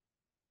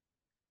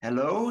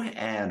Hello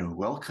and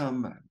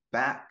welcome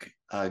back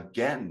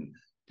again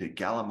to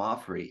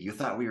Gallimaufry. You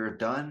thought we were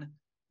done?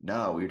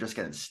 No, we were just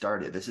getting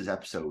started. This is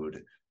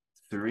episode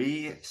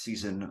 3,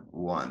 season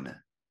 1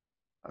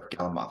 of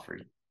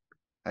Gallimaufry.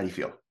 How do you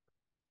feel?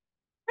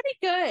 Pretty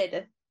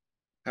good.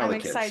 How are I'm the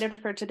kids? excited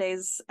for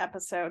today's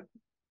episode.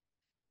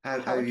 How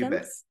have you been?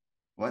 Pelicans?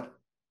 What?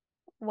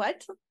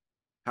 What?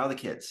 How are the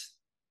kids?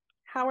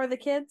 How are the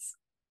kids?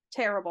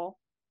 Terrible.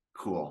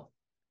 Cool.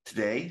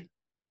 Today,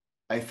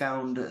 I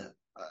found,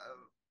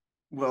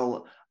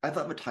 well, I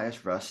thought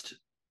Matthias Rust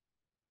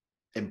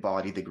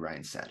embodied the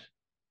grind set.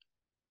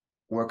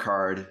 Work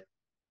hard,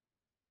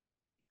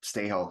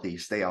 stay healthy,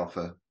 stay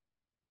alpha,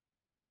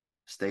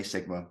 stay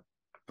sigma,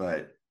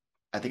 but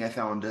I think I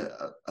found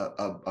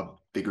a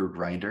bigger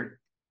grinder.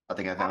 I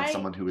think I found I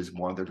someone who is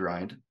more on the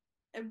grind,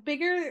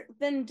 Bigger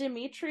than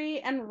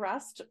Dimitri and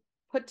Rust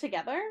put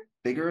together.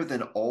 bigger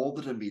than all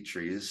the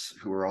Dimitris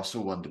who are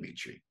also one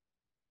Dimitri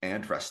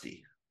and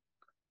Rusty.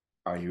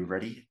 Are you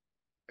ready?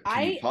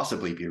 Can you I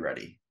possibly be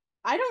ready?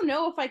 I don't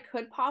know if I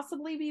could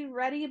possibly be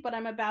ready, but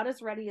I'm about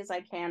as ready as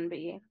I can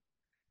be.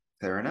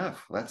 Fair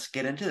enough. Let's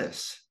get into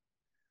this.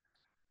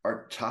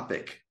 Our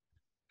topic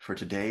for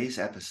today's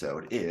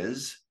episode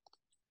is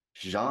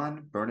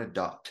Jean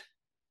Bernadotte.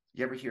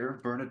 You ever hear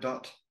of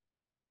Bernadotte?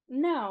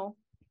 No.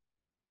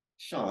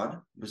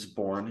 Sean was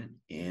born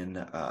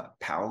in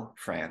Pau,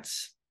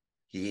 France.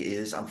 He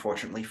is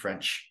unfortunately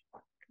French.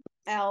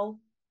 L.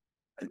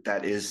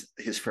 That is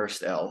his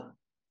first L,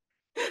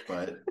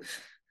 but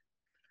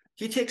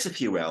he takes a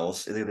few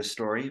L's in the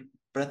story,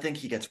 but I think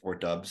he gets more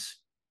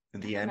dubs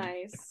in the end.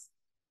 Nice.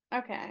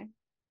 Okay.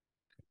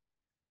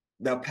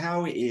 Now,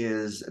 Pau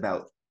is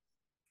about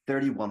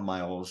 31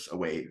 miles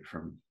away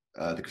from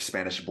the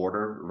Spanish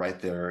border, right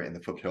there in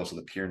the foothills of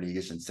the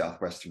Pyrenees in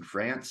southwestern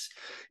France.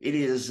 It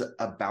is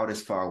about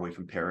as far away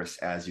from Paris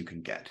as you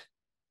can get.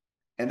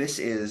 And this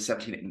is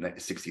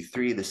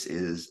 1763. This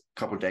is a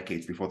couple of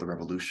decades before the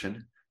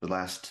revolution, the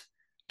last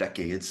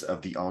decades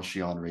of the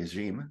Ancien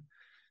regime.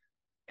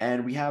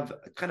 And we have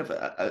kind of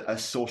a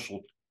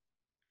social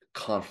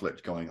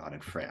conflict going on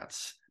in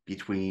France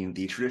between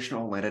the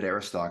traditional landed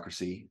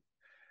aristocracy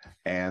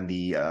and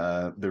the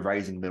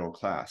rising middle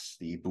class,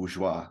 the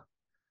bourgeois,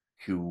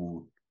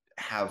 who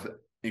have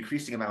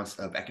increasing amounts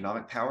of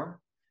economic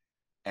power,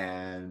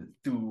 and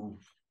through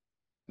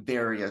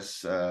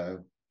various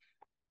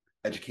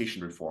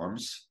education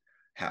reforms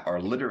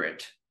are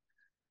literate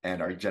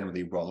and are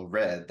generally well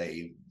read.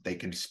 They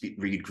can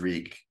read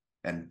Greek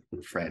and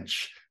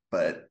French,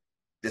 but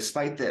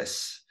despite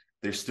this,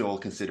 they're still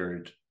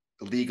considered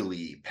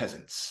legally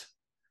peasants.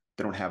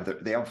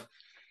 They have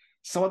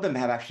some of them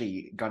have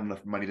actually got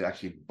enough money to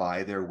actually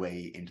buy their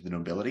way into the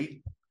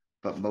nobility,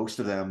 but most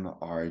of them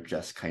are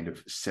just kind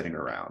of sitting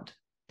around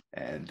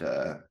and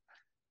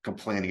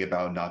complaining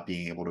about not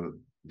being able to,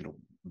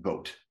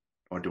 vote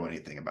or do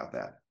anything about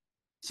that.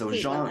 So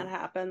Hate when Jean, that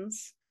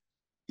happens.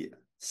 yeah,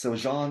 so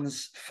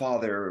Jean's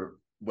father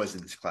was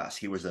in this class.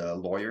 He was a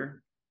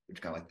lawyer, which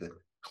is kind of like the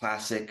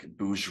classic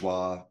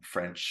bourgeois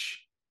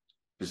French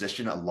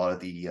position. A lot of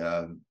the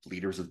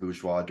leaders of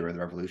bourgeois during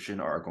the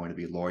revolution are going to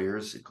be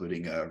lawyers,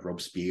 including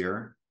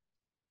Robespierre.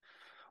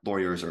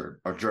 Lawyers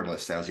or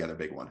journalists, that was the other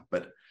big one.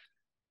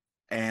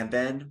 And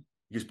then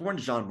he was born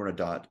Jean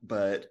Bernadotte,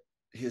 but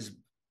his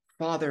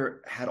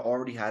father had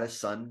already had a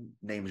son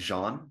named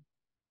Jean.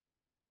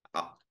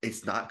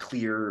 It's not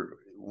clear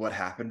what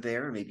happened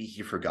there. Maybe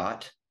he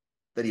forgot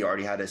that he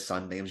already had a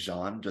son named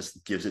Jean,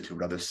 just gives it to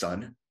another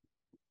son.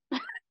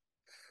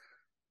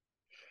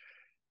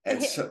 And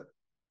He, so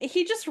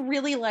he just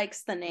really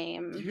likes the he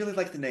name. really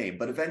liked the name,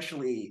 but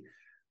eventually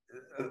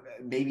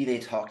maybe they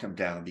talked him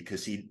down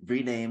because he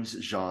renames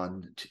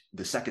Jean,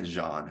 the second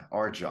Jean,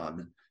 our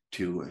John,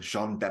 to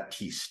Jean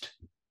Baptiste,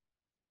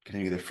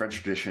 continuing the French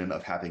tradition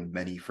of having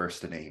many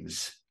first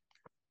names.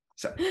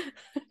 So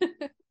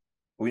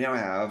we now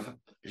have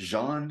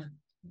Jean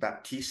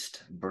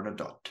Baptiste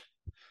Bernadotte.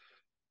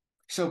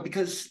 So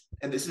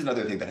and this is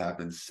another thing that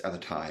happens at the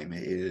time,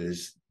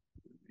 is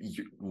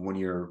when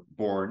you're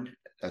born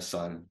a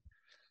son,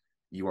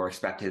 you are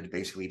expected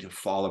basically to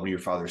follow in your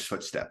father's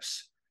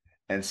footsteps.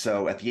 And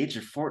so at the age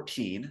of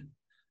 14,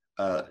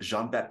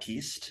 Jean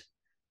Baptiste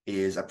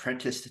is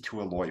apprenticed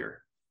to a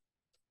lawyer.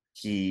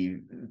 He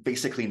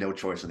basically no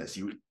choice in this.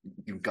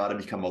 You've got to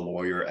become a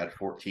lawyer at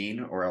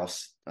 14, or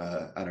else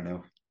I don't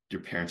know,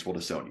 your parents will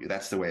disown you.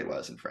 That's the way it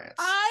was in France.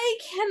 I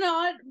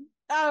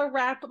cannot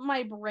wrap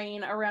my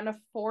brain around a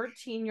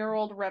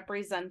 14-year-old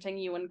representing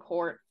you in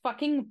court.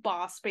 Fucking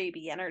boss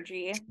baby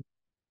energy.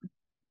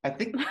 I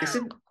think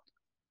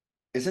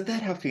isn't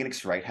that how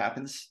Phoenix Wright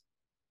happens?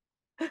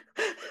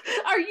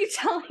 Are you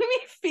telling me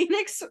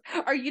Phoenix?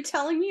 Are you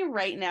telling me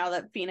right now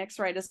that Phoenix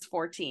Wright is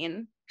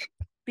 14?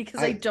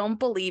 Because I I don't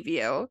believe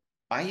you.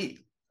 I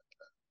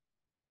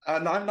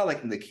I'm not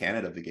like in the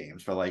canon of the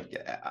games, but like,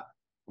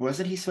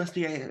 wasn't he supposed to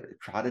be a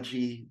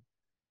prodigy?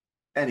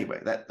 Anyway,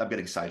 that I'm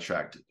getting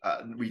sidetracked.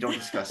 We don't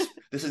discuss.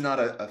 This is not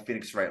a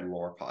Phoenix Wright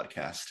lore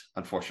podcast,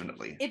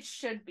 unfortunately. It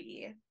should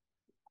be.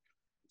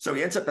 So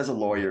he ends up as a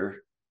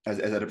lawyer. as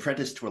an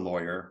apprentice to a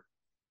lawyer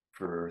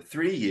for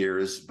 3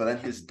 years, but then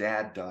his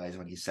dad dies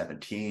when he's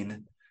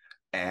 17,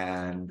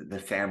 and the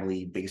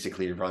family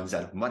basically runs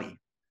out of money.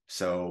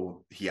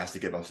 So he has to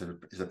give up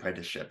his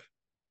apprenticeship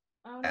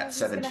Oh no, at he's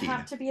gonna 17.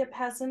 have to be a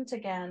peasant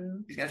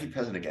again. He's going to be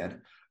president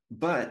again.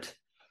 But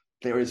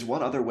there is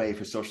one other way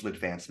for social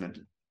advancement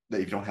that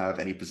if you don't have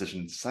any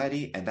position in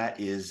society, and that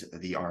is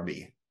the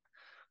army.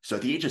 So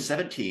at the age of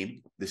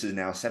 17, this is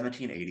now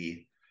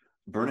 1780,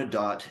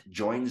 Bernadotte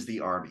joins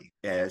the army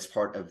as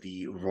part of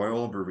the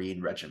Royal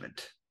Marine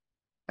Regiment.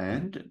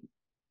 And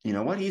you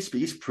know what? He's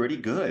pretty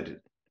good.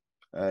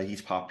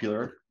 He's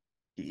popular.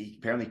 He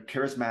apparently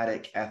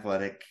charismatic,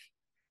 athletic,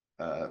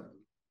 uh,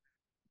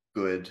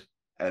 good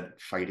at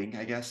fighting,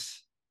 I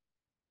guess.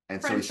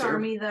 And so he French served.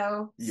 army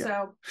though, Yeah,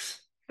 so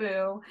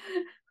boo.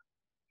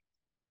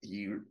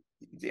 he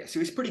yeah. So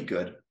he's pretty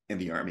good in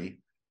the army.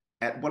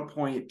 At one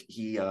point,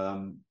 it's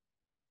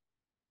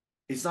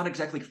not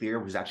exactly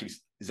clear his actually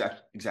his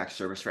exact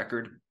service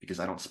record because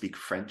I don't speak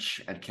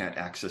French and can't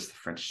access the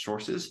French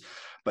sources.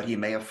 But he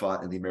may have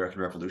fought in the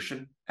American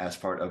Revolution as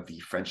part of the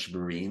French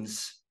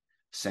Marines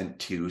sent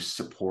to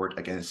support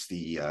against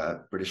the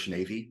British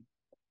Navy.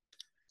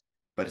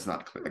 But it's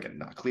not clear, again,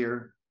 not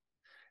clear.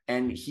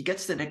 And he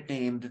gets the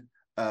nickname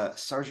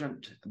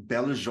Sergeant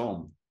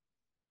Bellejean.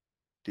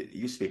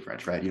 You speak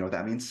French, right? You know what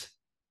that means?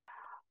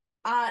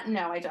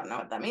 No, I don't know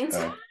what that means.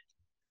 Oh, it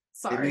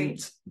Sorry.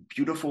 means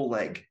beautiful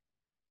leg.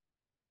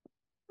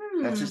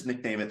 That's Hmm. his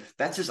nickname.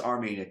 That's his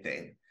army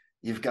nickname.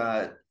 You've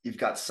got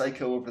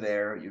Psycho over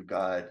there. You've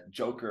got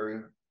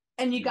Joker.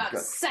 And you You've got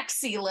got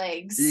sexy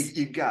legs.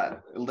 you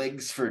got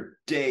legs for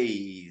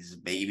days,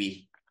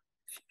 baby.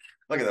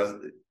 Look at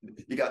those.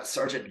 You got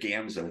Sergeant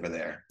Gams over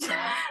there.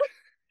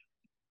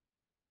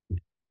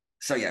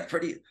 So yeah,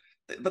 pretty.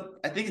 But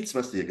I think it's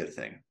supposed to be a good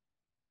thing.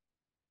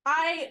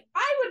 I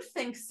would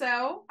think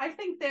so. I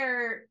think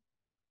they're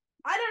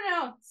I don't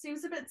know.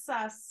 Seems a bit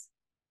sus.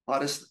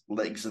 Hottest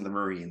legs in the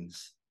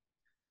Marines.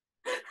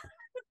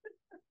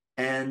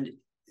 And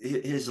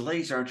his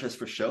legs aren't just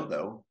for show,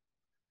 though,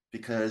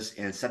 because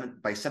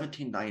by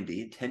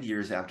 1790, 10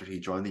 years after he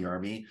joined the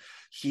army,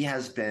 he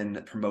has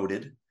been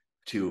promoted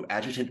to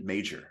adjutant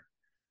major,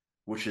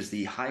 which is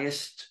the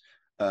highest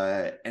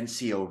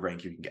NCO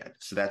rank you can get.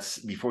 So that's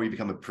before you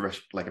become a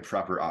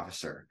proper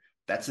officer.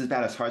 That's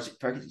about as far as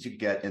you can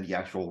get in the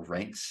actual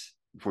ranks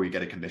before you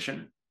get a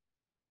commission,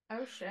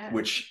 Oh shit.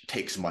 which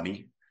takes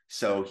money.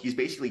 So he's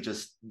basically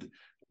just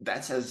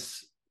that's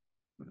as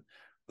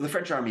the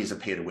French army is a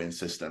pay to win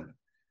system.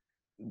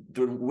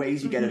 The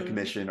ways you get a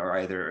commission are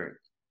either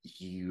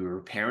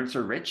your parents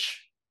are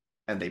rich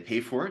and they pay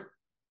for it,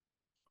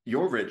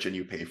 you're rich and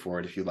you pay for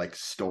it if you like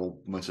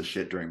stole a bunch of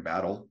shit during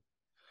battle,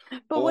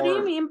 But what do you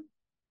or mean?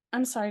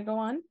 I'm sorry, go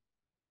on.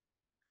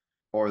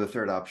 the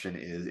third option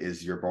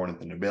is you're born in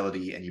the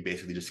nobility and you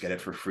basically just get it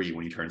for free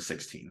when you turn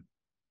 16.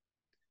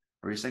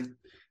 What are you saying?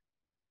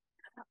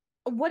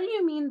 What do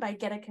you mean by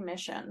get a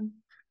commission?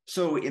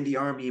 So in the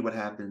army, what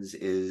happens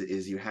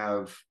is you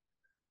have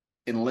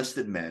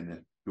enlisted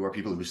men who are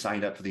people who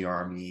signed up for the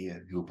army,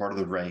 who are part of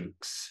the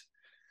ranks,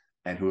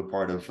 and who are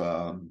part of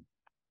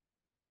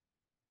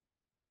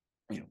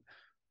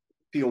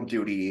field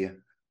duty,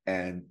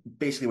 and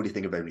basically what do you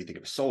think of it when you think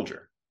of a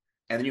soldier.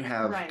 And then you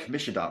have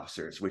commissioned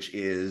officers, which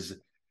is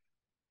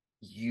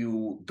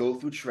you go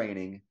through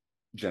training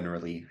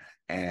generally,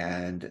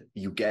 and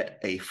you get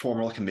a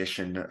formal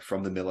commission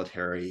from the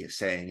military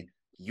saying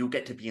you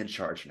get to be in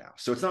charge now.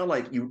 So it's not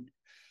like you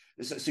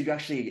you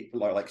actually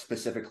are like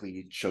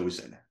specifically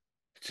chosen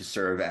to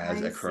serve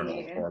as a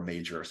colonel or a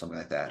major or something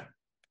like that.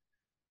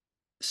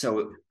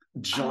 So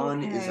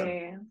John is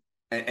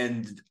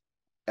and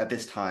at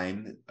this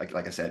time,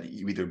 like I said,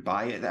 you either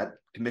buy that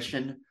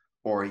commission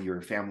or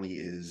your family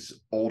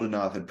is old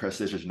enough and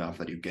prestigious enough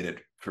that you get it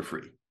for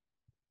free.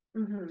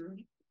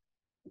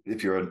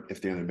 If they're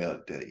in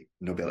the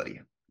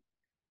nobility.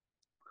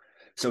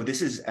 So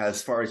this is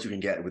as far as you can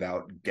get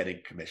without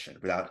getting commission,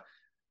 without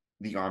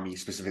the army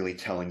specifically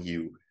telling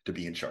you to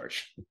be in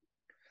charge,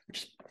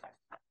 which is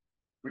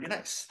pretty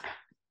nice.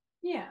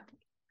 Yeah.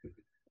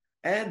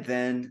 And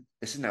then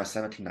this is now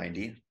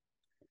 1790,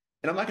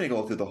 and I'm not going to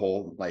go through the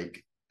whole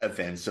like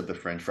events of the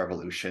French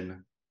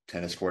Revolution,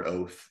 tennis court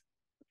oath,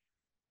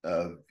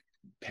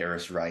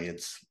 Paris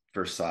riots,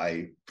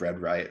 Versailles bread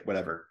riot,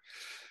 whatever.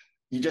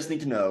 You just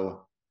need to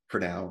know for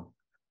now,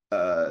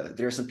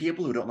 there are some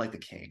people who don't like the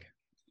king,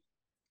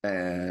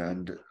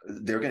 and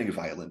they're getting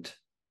violent,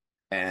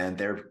 and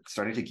they're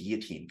starting to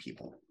guillotine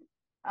people.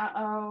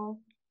 Uh-oh.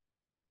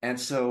 And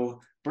so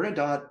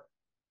Bernadotte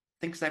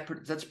thinks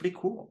that's pretty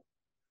cool.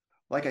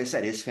 Like I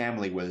said, his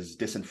family was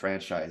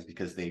disenfranchised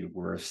because they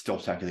were still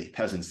technically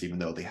peasants, even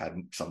though they had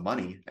some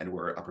money and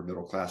were upper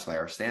middle class by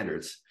our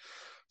standards.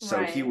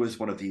 So he was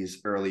one of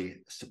these early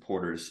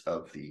supporters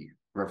of the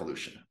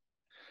revolution.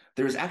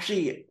 There's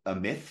actually a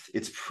myth,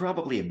 it's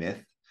probably a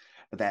myth,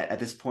 that at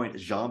this point,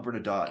 Jean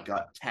Bernadotte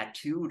got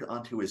tattooed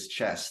onto his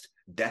chest,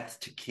 "Death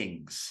to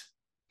Kings,"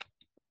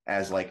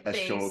 as like a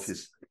show of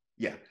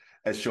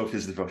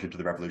his devotion to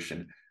the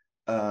revolution.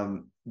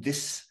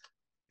 This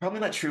Probably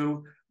not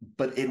true,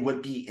 but it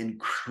would be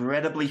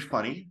incredibly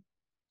funny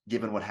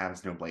given what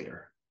happens no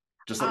later.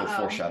 Just a little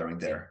Uh-oh. foreshadowing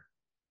there.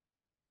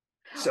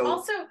 So,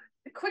 Also,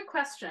 a quick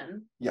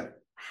question. yeah,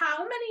 How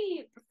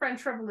many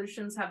French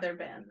revolutions have there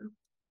been?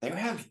 there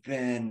have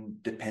been,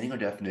 depending on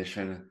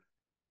definition,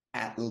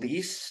 at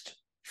least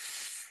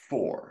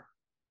four.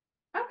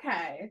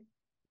 Okay.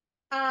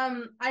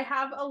 I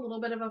have a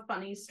little bit of a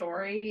funny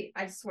story.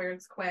 I swear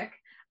it's quick.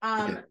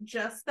 Okay.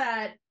 Just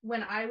that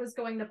when I was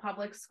going to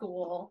public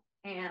school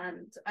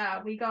and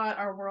we got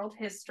our world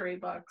history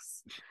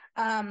books,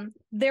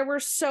 there were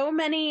so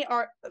many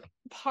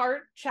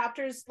part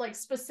chapters like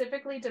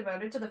specifically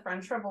devoted to the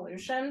French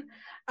Revolution.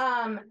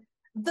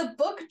 The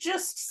book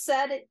just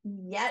said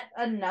yet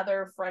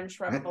another French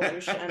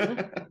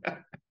Revolution.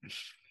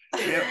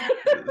 Yeah,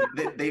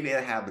 they made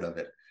a habit of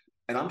it.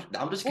 And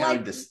I'm just counting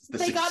Like this the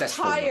they got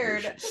successful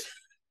tired. revolutions.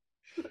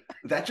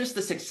 That's just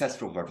the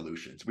successful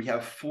revolutions. We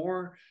have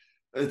four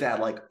that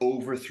like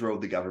overthrow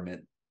the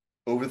government,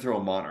 overthrow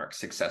a monarch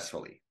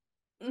successfully,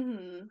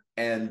 Mm-hmm.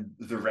 and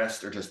the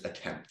rest are just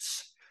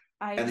attempts.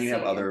 I And then you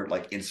have see. other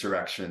like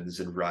insurrections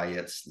and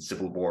riots and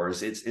civil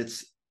wars.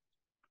 It's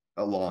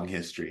a long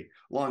history,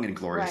 long and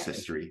glorious Right.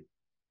 history.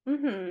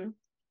 Mm-hmm.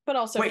 But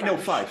also Wait, no,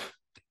 French. five.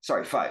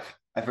 Sorry, five.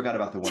 I forgot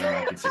about the one in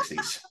the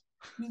 1960s.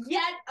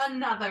 Yet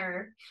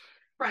another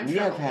French We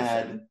have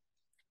had Revolution.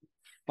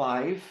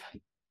 five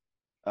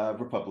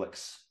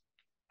republics,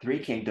 three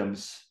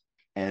kingdoms,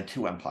 and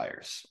two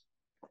empires.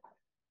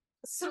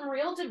 Some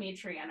real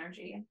Dimitri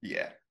energy.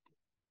 Yeah.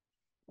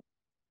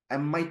 I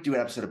might do an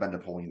episode about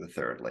Napoleon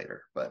III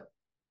later, but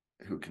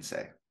who can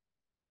say?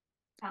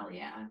 Hell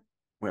yeah.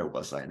 Where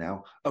was I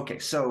now? Okay,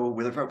 so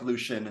with a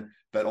revolution,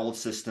 that old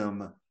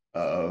system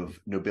of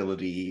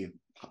nobility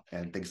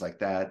and things like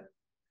that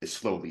is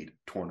slowly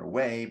torn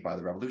away by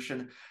the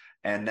revolution,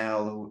 and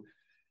now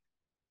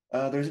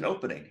there's an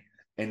opening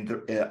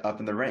up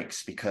in the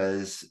ranks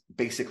because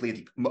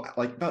basically,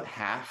 like about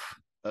half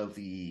of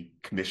the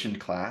commissioned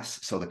class,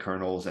 so the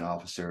colonels and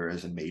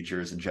officers and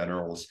majors and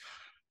generals,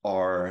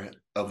 are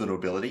of the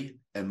nobility,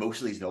 and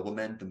most of these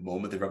noblemen, the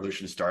moment the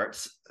revolution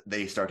starts,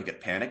 they start to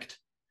get panicked,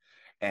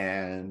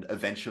 and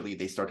eventually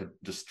they start to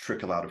just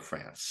trickle out of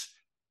France.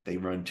 They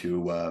run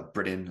to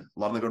Britain. A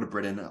lot of them go to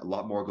Britain. A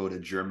lot more go to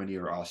Germany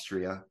or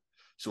Austria.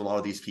 So a lot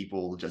of these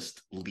people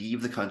just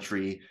leave the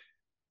country,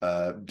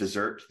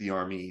 desert the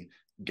army,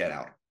 get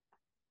out.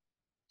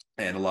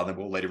 And a lot of them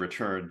will later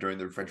return during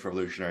the French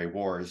Revolutionary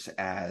Wars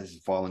as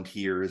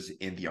volunteers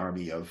in the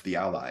army of the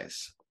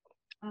Allies.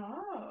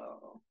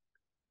 Oh.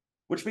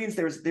 Which means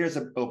there's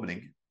an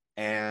opening,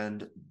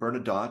 and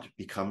Bernadotte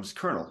becomes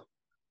colonel.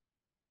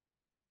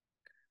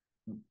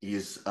 He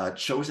is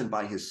chosen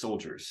by his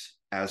soldiers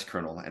as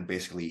colonel and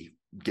basically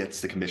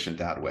gets the commission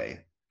that way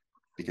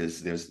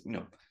because there's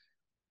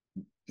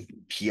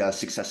he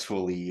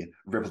successfully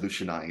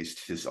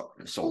revolutionized his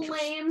soldiers.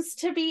 Claims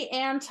to be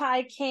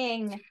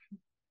anti-king.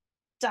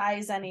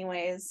 Dies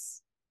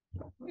anyways.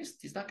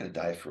 He's not going to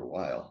die for a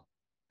while.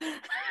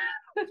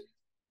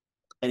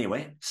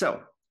 Anyway,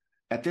 so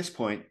at this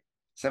point,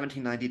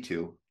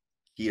 1792,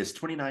 he is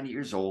 29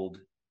 years old.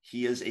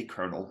 He is a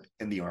colonel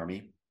in the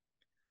army,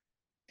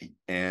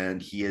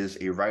 and he is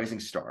a rising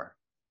star.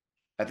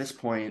 At this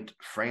point,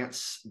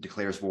 France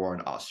declares war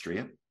on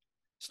Austria,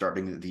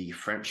 starting the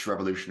French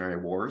Revolutionary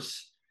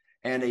Wars,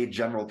 and a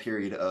general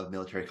period of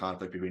military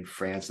conflict between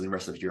France and the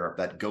rest of Europe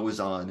that goes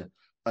on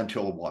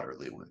until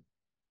Waterloo.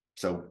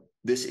 So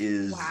this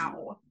is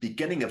wow.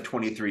 beginning of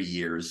 23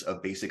 years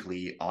of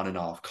basically on and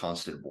off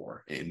constant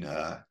war in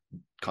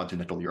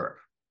continental Europe.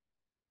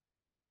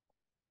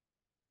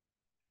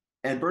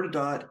 And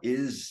Bernadotte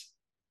is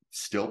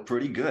still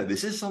pretty good.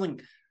 This is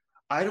something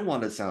I don't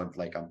want to sound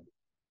like I'm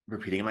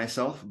repeating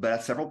myself, but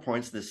at several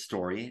points in this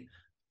story,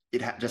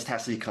 it just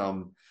has to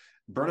become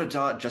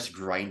Bernadotte just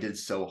grinded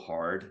so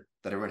hard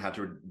that everyone had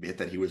to admit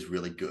that he was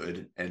really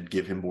good and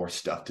give him more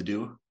stuff to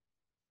do.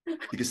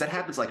 Because that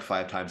happens like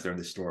 5 times during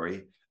the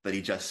story, that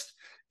he just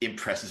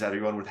impresses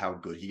everyone with how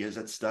good he is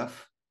at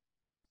stuff.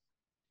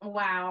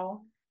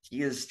 Wow.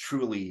 He is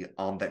truly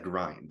on that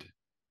grind.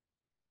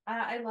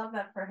 I love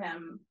that for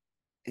him.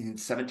 In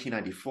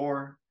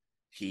 1794,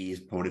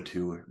 he's promoted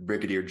to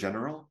brigadier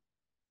general.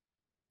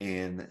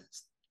 In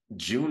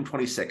June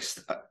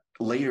 26th,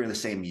 later in the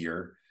same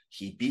year,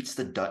 he beats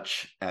the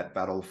Dutch at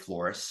Battle of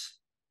Flores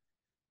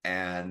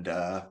and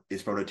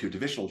is promoted to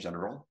divisional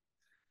general.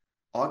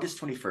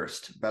 August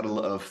 21st, Battle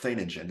of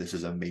Theiningen. This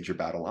is a major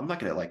battle. I'm not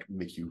going to like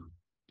make you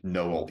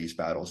know all these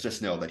battles.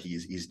 Just know that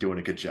he's doing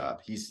a good job.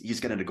 He's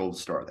getting a gold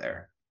star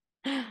there.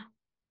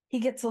 He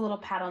gets a little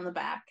pat on the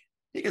back.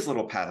 He gets a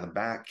little pat on the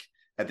back.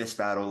 At this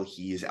battle,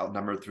 he's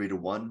outnumbered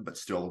 3-1, but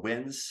still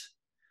wins.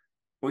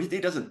 Well, he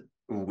doesn't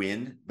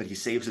win, but he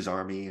saves his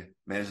army,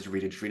 manages to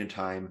retreat in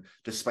time,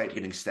 despite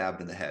getting stabbed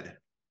in the head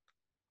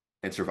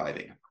and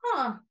surviving.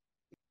 Huh.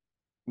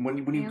 When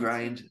you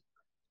grind,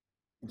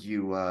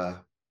 you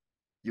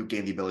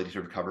gain the ability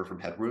to recover from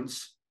head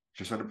wounds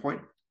to a certain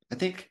point. I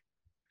think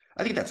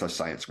that's how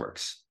science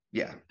works.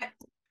 Yeah.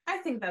 I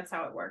think that's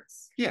how it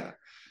works. Yeah.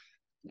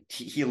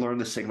 he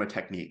learned the Sigma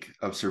technique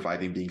of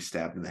surviving being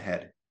stabbed in the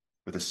head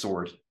with a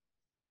sword,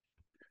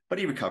 but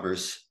he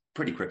recovers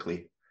pretty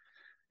quickly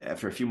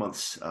after a few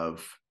months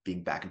of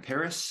being back in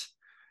Paris.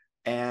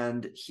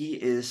 And he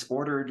is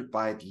ordered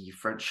by the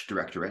French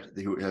Directorate,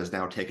 who has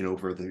now taken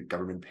over the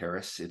government in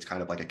Paris. It's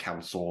kind of like a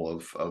council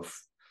of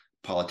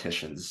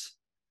politicians.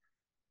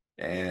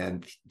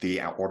 And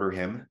they order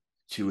him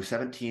in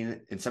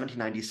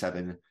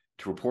 1797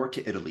 to report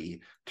to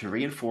Italy to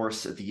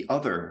reinforce the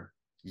other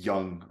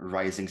young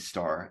rising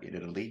star in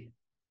Italy,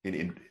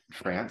 in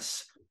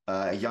France,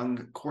 a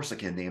young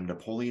Corsican named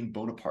Napoleon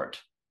Bonaparte,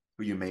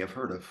 who you may have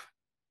heard of.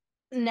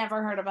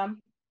 Never heard of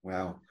him.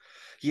 Wow.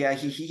 Yeah,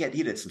 he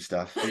did some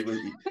stuff.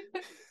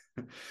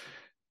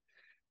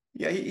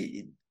 Yeah,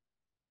 he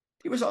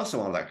was also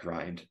on that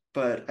grind,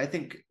 but I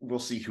think we'll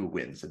see who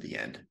wins at the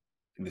end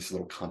in this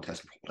little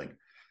contest we're holding.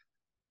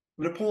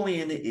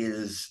 Napoleon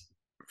is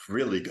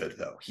really good,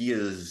 though. He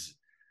is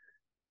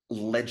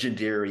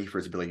legendary for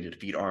his ability to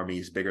defeat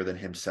armies bigger than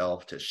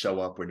himself, to show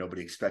up where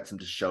nobody expects him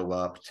to show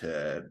up,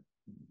 to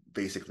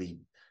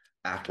basically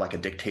act like a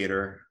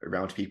dictator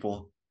around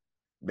people,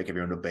 make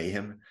everyone obey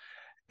him.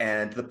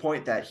 And to the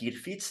point that he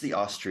defeats the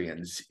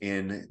Austrians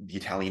in the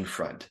Italian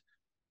front,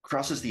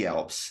 crosses the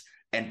Alps,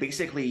 and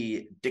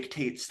basically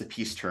dictates the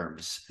peace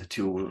terms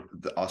to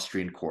the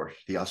Austrian court,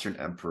 the Austrian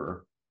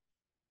emperor,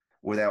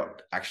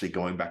 without actually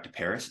going back to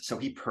Paris. So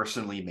he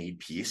personally made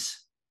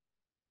peace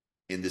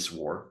in this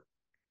war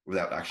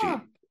without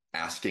actually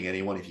asking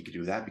anyone if he could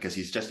do that, because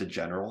he's just a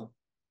general.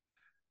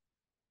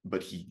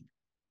 But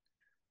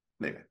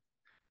maybe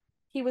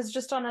he was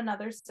just on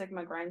another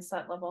Sigma grind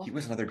set level. He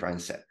was another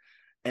grind set.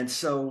 And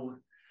so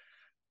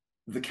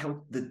the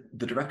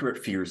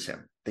Directorate fears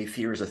him. They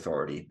fear his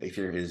authority. They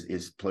fear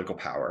his political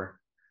power.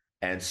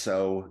 And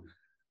so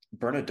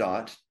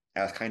Bernadotte,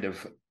 as kind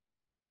of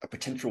a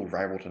potential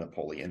rival to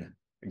Napoleon,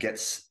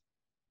 gets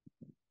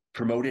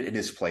promoted in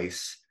his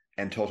place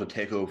and told to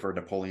take over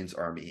Napoleon's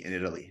army in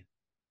Italy.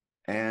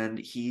 And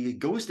he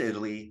goes to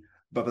Italy,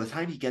 but by the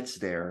time he gets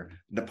there,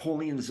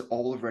 Napoleon's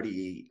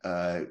already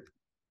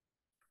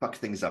fucked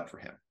things up for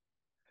him.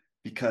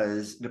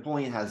 Because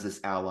Napoleon has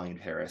this ally in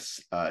Paris,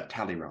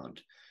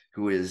 Talleyrand,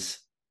 who is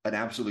an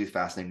absolutely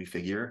fascinating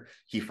figure.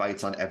 He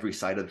fights on every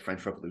side of the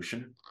French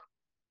Revolution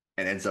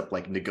and ends up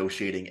like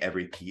negotiating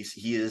every peace.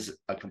 He is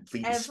a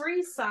complete...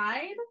 Every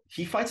side?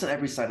 He fights on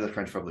every side of the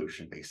French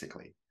Revolution,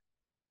 basically.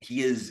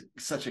 He is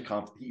such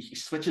a... He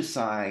switches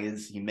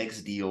sides, he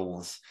makes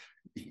deals,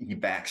 he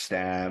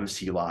backstabs,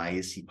 he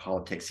lies, he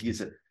politics. He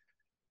is a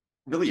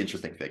really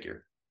interesting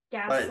figure.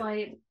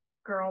 Gaslight,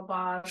 girl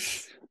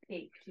boss,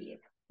 gatekeep.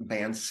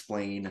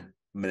 Mansplain,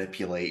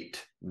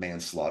 manipulate,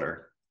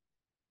 manslaughter.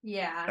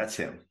 Yeah. That's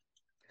him.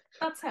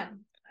 That's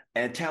him.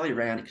 And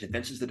Talleyrand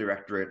convinces the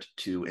Directorate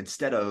to,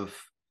 instead of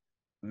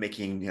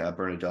making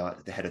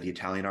Bernadotte the head of the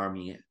Italian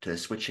army, to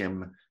switch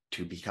him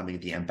to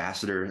becoming the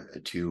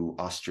ambassador to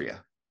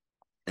Austria.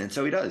 And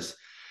so he does.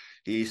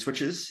 He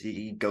switches,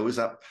 he goes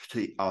up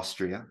to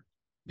Austria,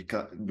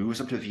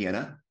 moves up to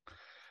Vienna,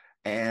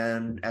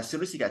 and as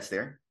soon as he gets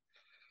there,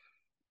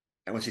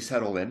 and once he's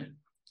settled in,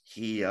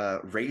 he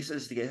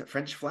raises the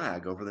French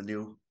flag over the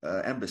new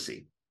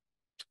embassy.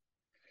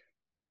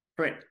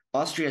 Right.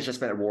 Austria has just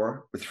been at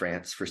war with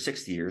France for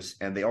 6 years,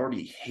 and they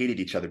already hated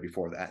each other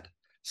before that.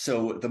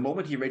 So the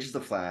moment he raises the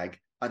flag,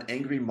 an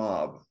angry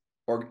mob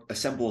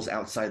assembles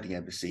outside the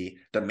embassy,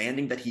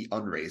 demanding that he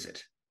unraise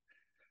it.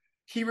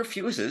 He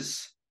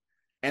refuses,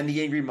 and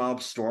the angry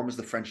mob storms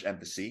the French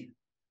embassy,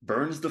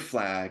 burns the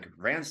flag,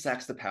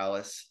 ransacks the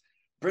palace,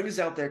 brings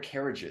out their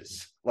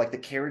carriages, like the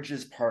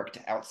carriages parked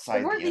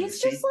outside the embassy. Were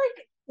these just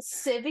like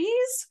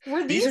civvies?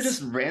 These are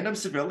just random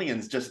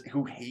civilians just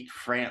who hate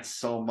France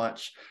so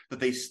much that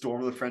they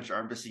storm the French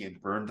embassy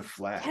and burn the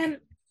flag.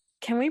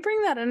 Can we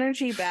bring that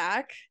energy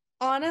back?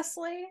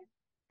 Honestly,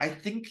 I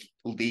think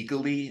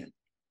legally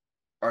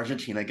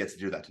Argentina gets to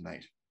do that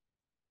tonight.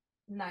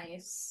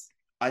 Nice.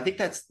 I think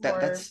that's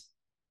the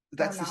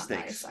stakes.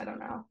 Nice. I don't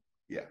know.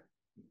 Yeah.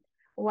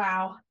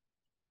 Wow.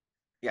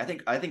 Yeah,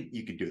 I think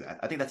you could do that.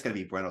 I think that's going to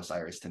be Buenos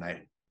Aires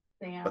tonight.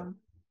 Damn. But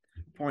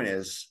the point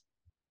is,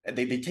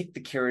 they take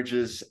the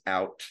carriages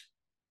out,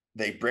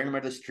 they bring them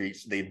out the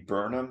streets, they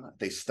burn them,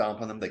 they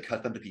stomp on them, they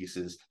cut them to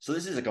pieces. So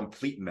this is a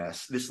complete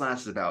mess. This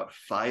lasts about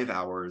 5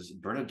 hours.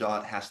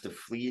 Bernadotte has to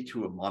flee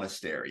to a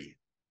monastery,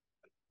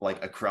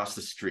 like across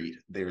the street.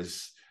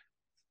 There's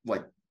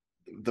like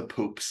the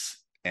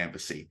Pope's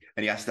embassy,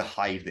 and he has to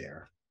hide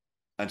there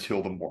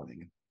until the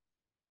morning.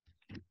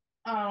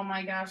 Oh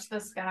my gosh,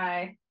 this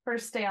guy.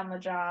 First day on the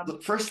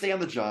job. First day on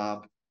the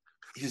job.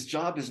 His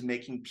job is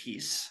making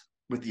peace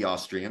with the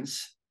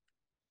Austrians.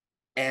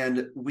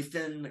 And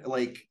within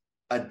like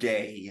a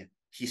day,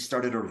 he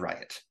started a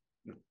riot.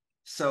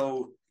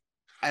 So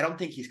I don't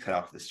think he's cut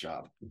out for this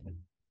job.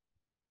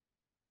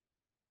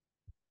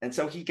 And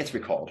so he gets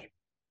recalled.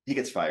 He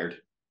gets fired.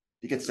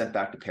 He gets sent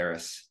back to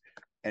Paris.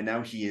 And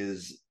now he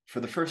is,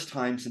 for the first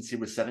time since he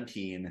was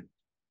 17,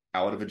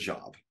 out of a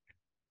job.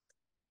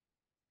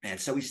 And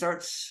so he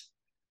starts,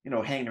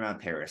 hanging around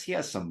Paris. He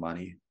has some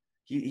money.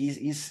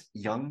 He's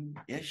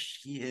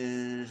young-ish. He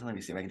is, let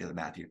me see if I can do the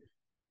math here.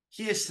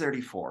 He is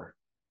 34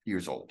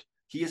 years old.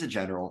 He is a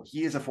general.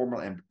 He is a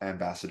former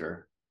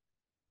ambassador.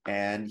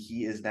 And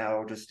he is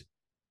now just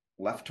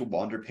left to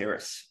wander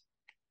Paris.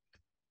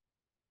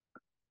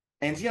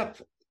 And he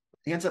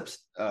ends up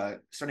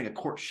starting a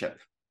courtship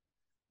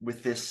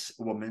with this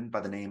woman by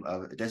the name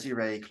of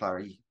Desiree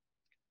Clary,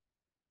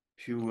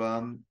 who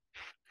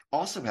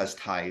also has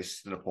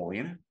ties to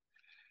Napoleon.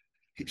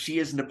 She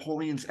is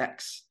Napoleon's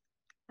ex.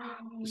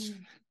 Oh.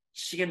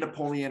 She and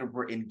Napoleon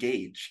were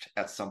engaged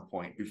at some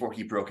point before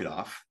he broke it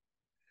off.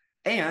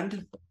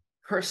 And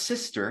her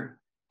sister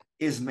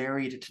is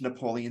married to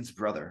Napoleon's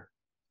brother.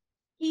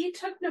 He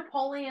took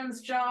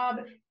Napoleon's job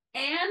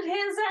and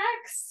his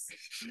ex?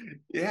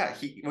 Yeah,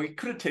 he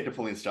couldn't take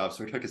Napoleon's job,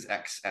 so he took his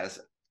ex as.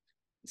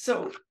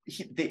 So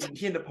he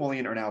and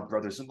Napoleon are now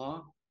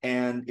brothers-in-law.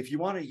 And if you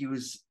want to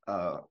use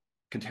a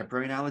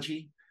contemporary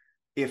analogy,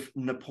 if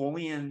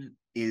Napoleon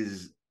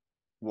is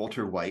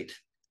Walter White,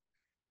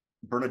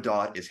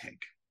 Bernadotte is Hank.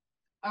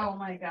 Oh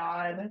my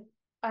God.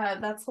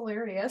 That's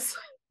hilarious.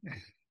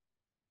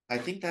 I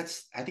think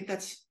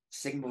that's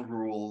signal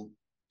rule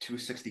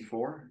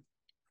 264.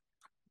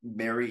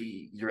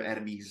 Marry your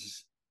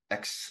enemy's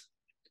ex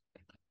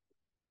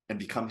and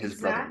become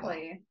his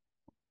brother-in-law.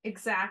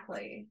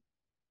 Exactly.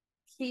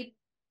 Keep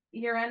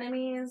your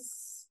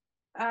enemies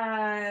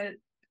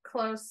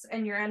close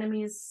and your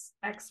enemies'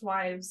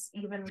 ex-wives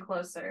even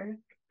closer.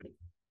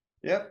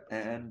 Yep,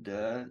 and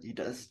he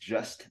does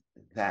just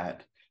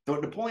that. Though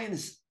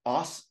Napoleon's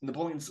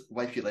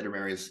wife he later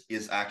marries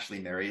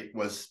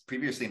was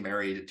previously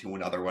married to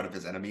another one of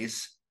his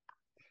enemies.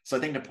 So I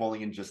think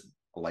Napoleon just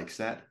likes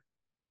that.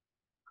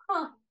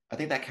 Huh. I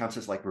think that counts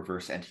as like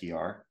reverse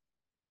NTR,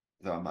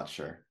 though I'm not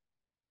sure.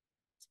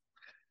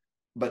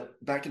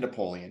 But back to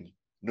Napoleon.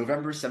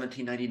 November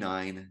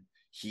 1799,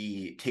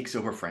 he takes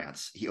over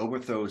France. He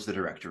overthrows the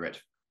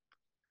Directorate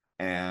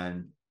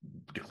and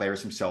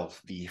declares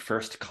himself the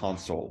first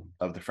consul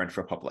of the French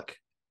Republic.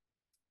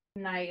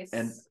 Nice.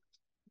 And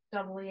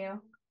W.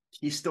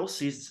 He still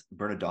sees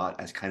Bernadotte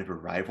as kind of a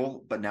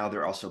rival, but now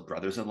they're also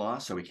brothers-in-law,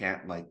 so he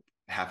can't like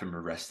have him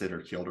arrested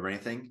or killed or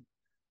anything.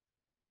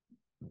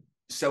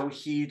 So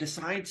he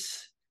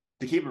decides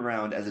to keep him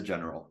around as a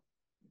general.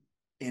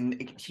 In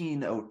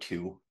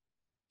 1802,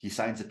 he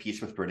signs a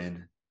peace with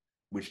Britain,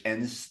 which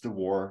ends the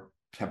war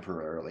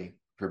temporarily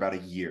for about a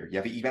year.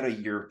 You have about a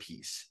year of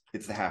peace.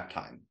 It's the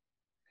halftime.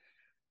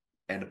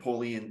 And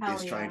Napoleon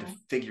is trying to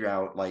figure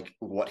out like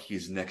what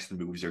his next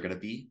moves are going to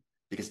be,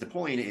 because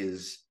Napoleon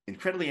is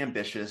incredibly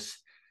ambitious,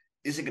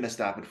 isn't going to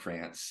stop in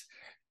France.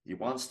 He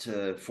wants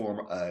to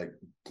form a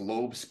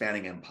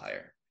globe-spanning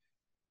empire.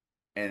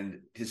 And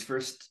his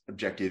first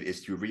objective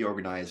is to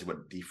reorganize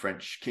what the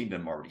French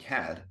kingdom already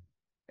had.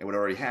 And what it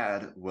already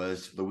had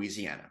was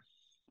Louisiana,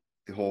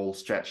 the whole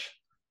stretch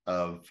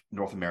of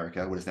North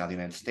America, what is now the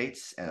United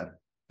States, and a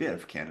bit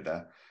of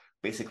Canada,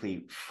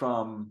 basically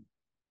from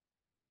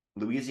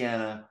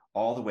Louisiana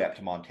all the way up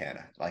to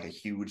Montana, like a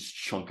huge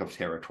chunk of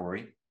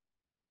territory.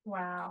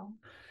 Wow.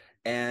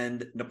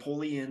 And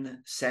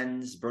Napoleon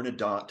sends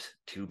Bernadotte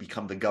to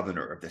become the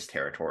governor of this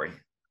territory.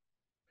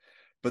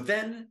 But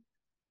then,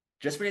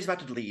 just when he's about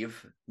to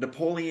leave,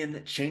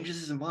 Napoleon changes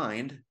his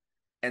mind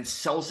and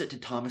sells it to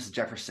Thomas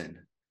Jefferson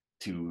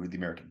to the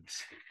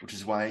Americans, which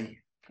is why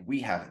we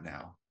have it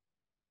now.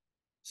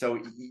 So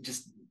he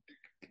just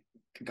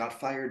got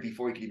fired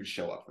before he could even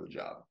show up for the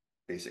job,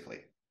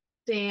 basically.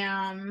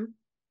 Damn.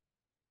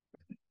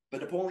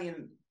 But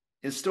Napoleon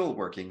is still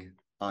working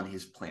on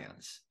his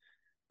plans.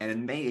 And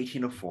in May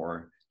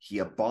 1804, he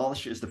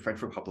abolishes the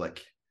French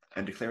Republic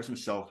and declares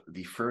himself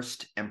the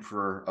first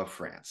emperor of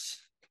France.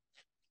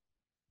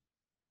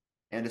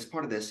 And as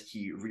part of this,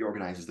 he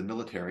reorganizes the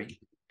military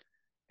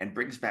and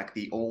brings back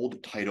the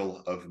old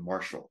title of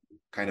marshal,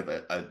 kind of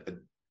a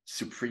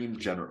supreme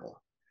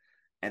general,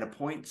 and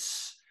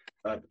appoints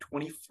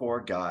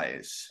 24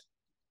 guys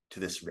to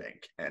this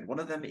rank. And one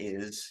of them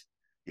is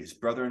his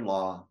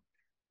brother-in-law,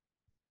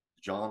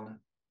 Jean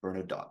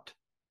Bernadotte.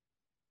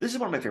 This is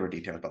one of my favorite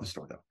details about the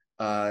story,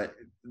 though.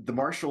 The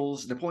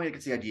marshals, Napoleon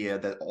gets the idea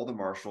that all the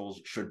marshals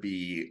should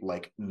be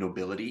like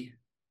nobility,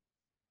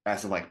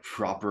 as in like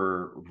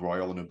proper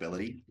royal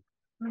nobility.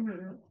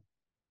 Mm-hmm.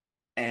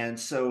 And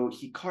so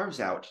he carves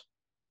out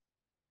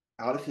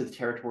of his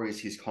territories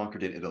he's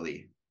conquered in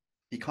Italy.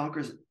 He's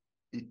conquered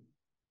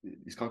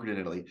in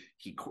Italy.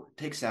 He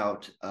takes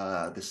out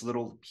this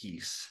little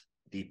piece,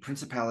 the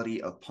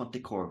Principality of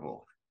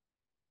Pontecorvo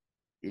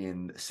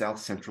in south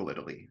central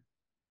Italy,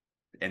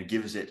 and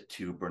gives it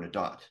to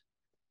Bernadotte.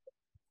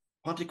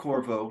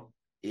 Pontecorvo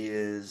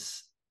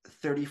is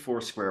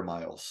 34 square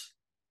miles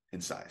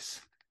in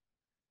size.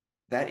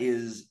 That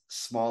is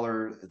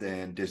smaller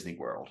than Disney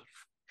World,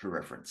 for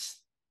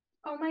reference.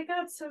 Oh my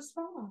God, so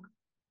small.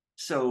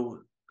 So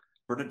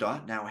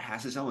Bernadotte now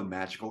has his own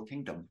magical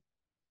kingdom,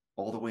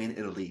 all the way in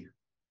Italy,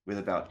 with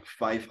about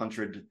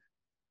 500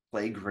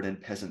 plague-ridden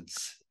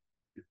peasants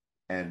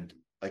and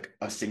like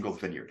a single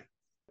vineyard.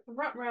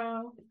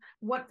 Ruh-roh.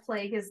 What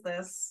plague is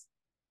this?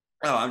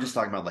 Oh, I'm just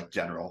talking about like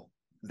general.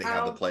 They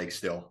have the plague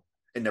still.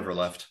 It never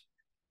left.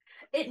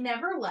 It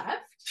never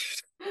left?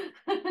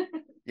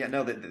 Yeah,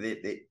 no,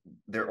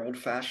 they're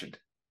old-fashioned.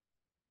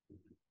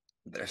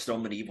 They're still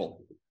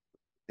medieval.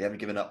 They haven't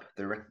given up.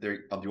 They're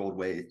of the old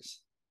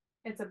ways.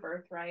 It's a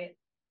birthright.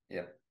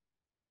 Yeah.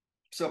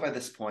 So by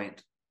this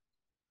point,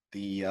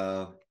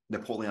 the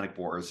Napoleonic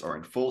Wars are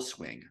in full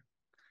swing.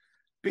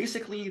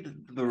 Basically,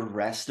 the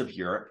rest of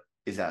Europe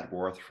is at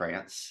war with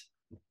France,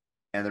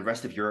 and the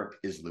rest of Europe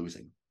is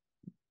losing.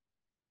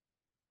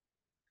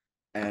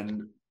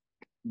 And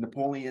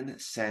Napoleon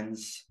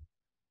sends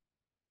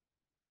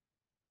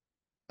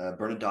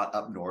Bernadotte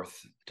up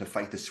north to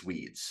fight the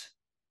Swedes.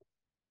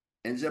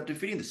 Ends up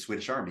defeating the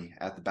Swedish army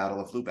at the Battle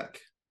of Lubeck.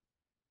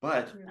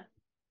 But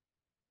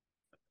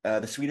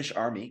the Swedish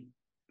army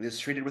is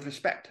treated with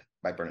respect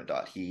by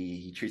Bernadotte.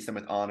 He treats them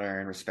with honor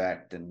and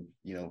respect and,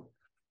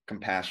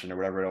 compassion or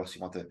whatever else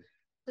you want to.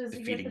 Does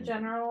he give the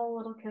general a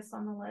little kiss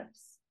on the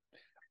lips?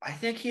 I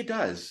think he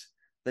does.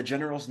 The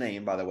general's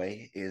name, by the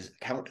way, is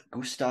Count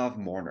Gustav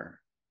Morner,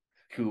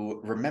 who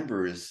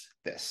remembers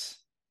this.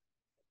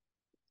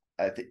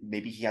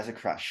 Maybe he has a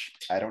crush.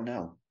 I don't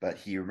know. But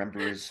he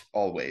remembers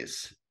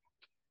always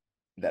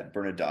that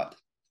Bernadotte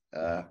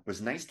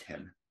was nice to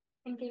him.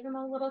 And gave him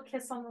a little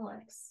kiss on the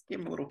lips. Gave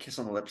him a little kiss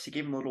on the lips. He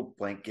gave him a little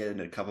blanket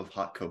and a cup of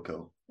hot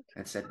cocoa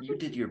and said, "You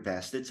did your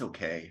best. It's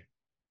okay."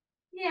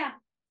 Yeah.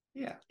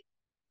 Yeah.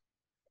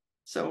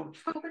 So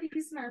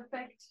nobody's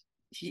perfect.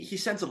 He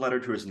sends a letter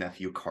to his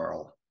nephew,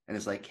 Carl, and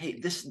is like, "Hey,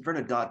 this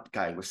Bernadotte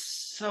guy was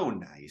so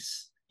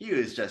nice. He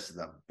was just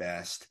the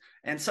best.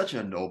 And such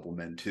a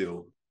nobleman,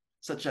 too.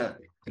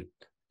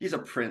 He's a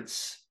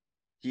prince.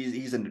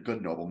 He's a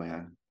good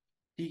nobleman.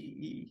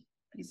 He's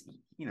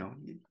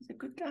a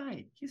good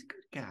guy. He's a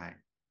good guy.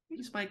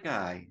 He's my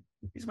guy.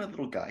 He's my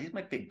little guy. He's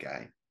my big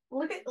guy."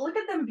 Look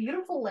at them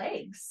beautiful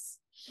legs.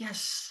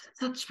 Yes,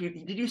 such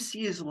beauty. Did you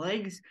see his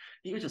legs?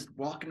 He was just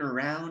walking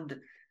around.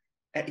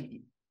 At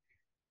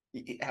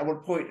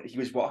one point, he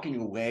was walking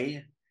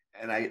away,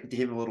 and I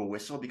gave him a little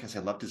whistle because I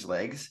loved his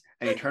legs.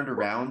 And he turned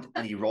around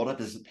and he rolled up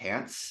his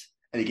pants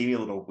and he gave me a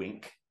little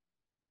wink.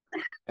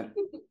 And,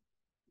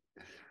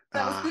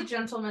 that was the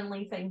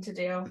gentlemanly thing to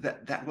do.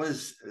 That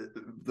was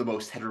the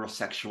most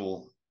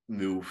heterosexual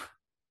move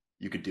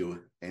you could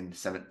do in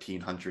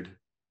 1700.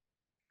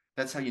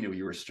 That's how you knew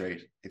you were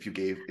straight. If you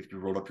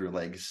rolled up your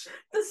legs.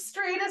 The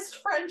straightest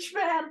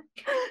Frenchman.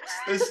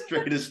 The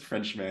straightest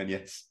Frenchman,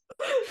 yes.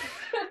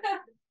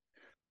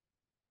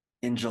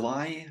 In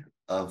July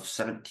of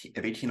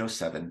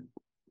 1807,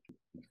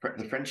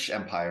 the French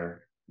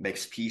Empire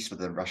makes peace with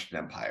the Russian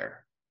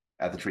Empire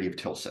at the Treaty of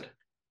Tilsit,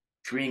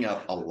 freeing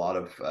up a lot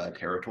of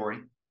territory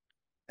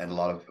and a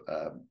lot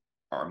of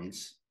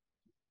armies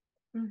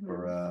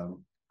for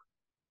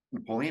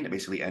Napoleon,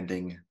 basically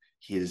ending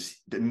his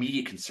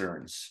immediate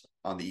concerns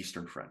on the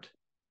Eastern Front.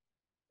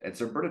 And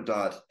so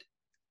Bernadotte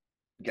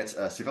gets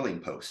a civilian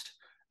post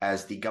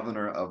as the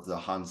governor of the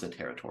Hansa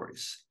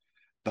territories.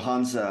 The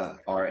Hansa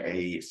are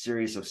a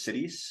series of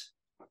cities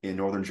in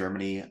northern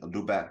Germany: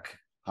 Lubeck,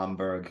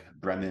 Hamburg,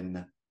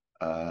 Bremen,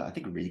 I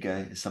think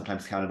Riga is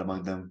sometimes counted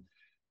among them.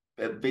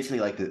 Basically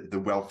like the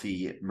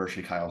wealthy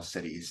mercantile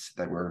cities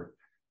that were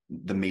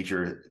the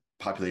major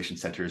population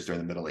centers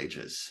during the Middle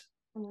Ages.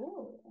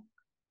 Ooh.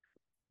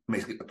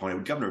 Basically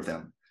appointed governor of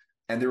them.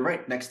 And they're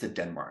right next to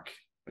Denmark,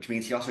 which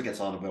means he also gets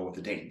on well with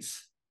the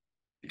Danes,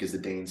 because the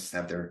Danes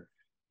have their,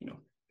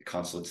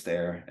 consulates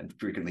there and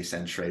frequently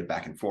send trade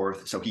back and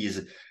forth. So he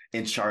is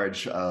in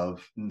charge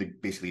of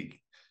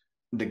basically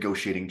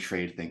negotiating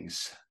trade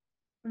things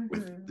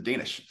with the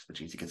Danish, which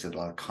means he gets a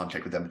lot of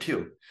contact with them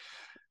too.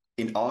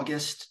 In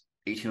August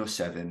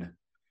 1807,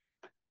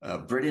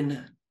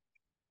 Britain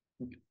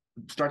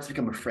starts to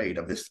become afraid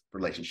of this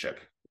relationship,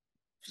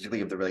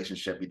 particularly of the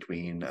relationship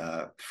between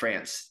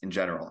France in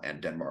general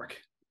and Denmark,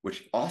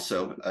 which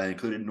also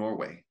included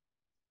Norway.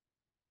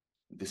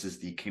 This is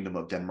the Kingdom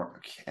of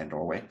Denmark and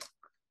Norway.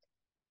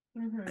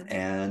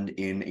 And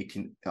in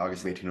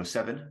August of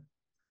 1807,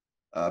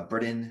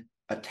 Britain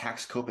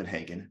attacks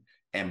Copenhagen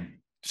and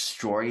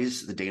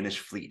destroys the Danish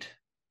fleet,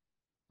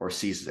 or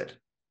seizes it.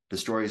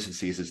 Destroys and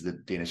seizes the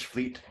Danish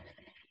fleet,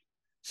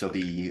 so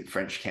the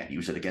French can't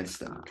use it against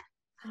them.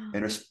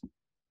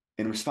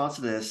 In response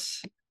to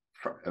this,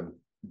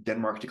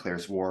 Denmark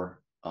declares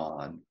war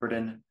on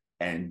Britain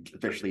and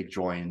officially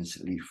joins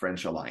the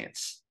French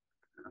alliance.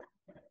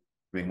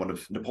 One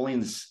of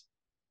Napoleon's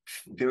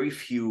very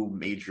few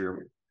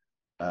major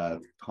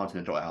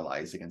continental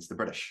allies against the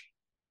British.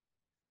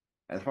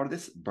 And as part of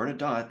this,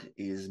 Bernadotte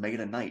is made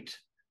a knight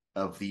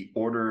of the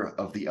Order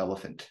of the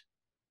Elephant.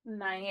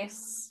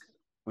 Nice.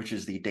 Which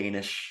is the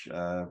Danish,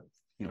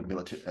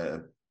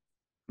 military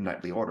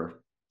knightly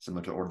order,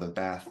 similar to Order of the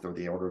Bath or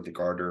the Order of the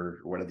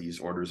Garter, or one of these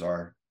orders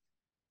are.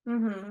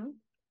 And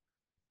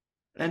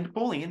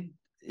Napoleon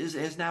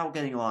is now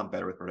getting along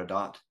better with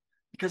Bernadotte.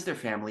 Because they're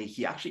family,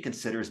 he actually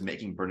considers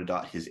making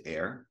Bernadotte his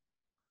heir,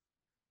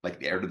 like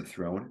the heir to the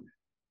throne,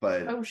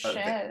 but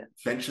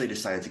eventually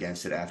decides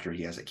against it after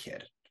he has a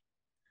kid.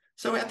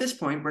 So at this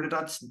point,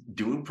 Bernadotte's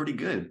doing pretty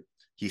good.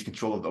 He's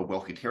control of a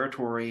wealthy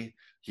territory.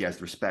 He has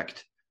the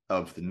respect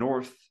of the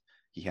North.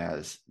 He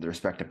has the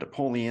respect of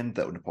Napoleon,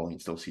 though Napoleon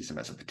still sees him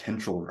as a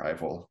potential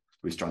rival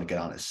who he's trying to get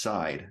on his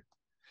side.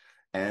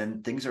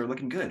 And things are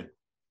looking good.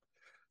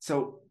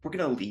 So we're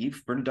going to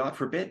leave Bernadotte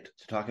for a bit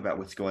to talk about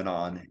what's going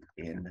on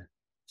in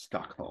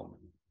Stockholm.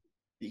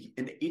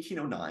 In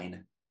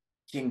 1809,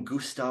 King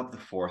Gustav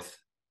IV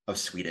of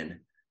Sweden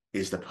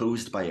is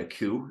deposed by a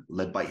coup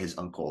led by his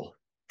uncle,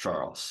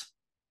 Charles.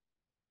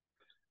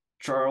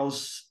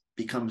 Charles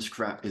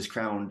is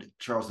crowned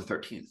Charles the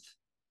 13th.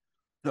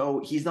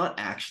 Though he's not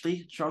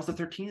actually Charles the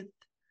 13th.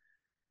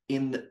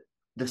 In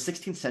the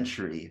 16th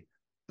century,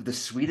 the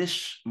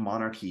Swedish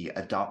monarchy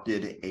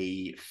adopted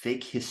a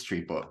fake history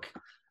book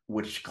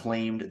which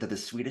claimed that the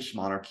Swedish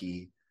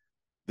monarchy,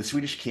 the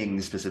Swedish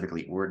kings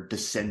specifically, were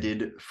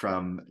descended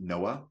from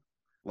Noah,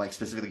 like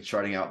specifically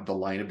charting out the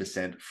line of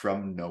descent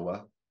from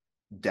Noah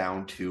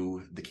down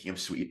to the King of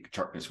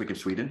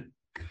Sweden.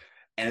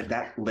 And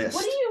that list.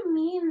 What do you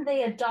mean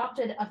they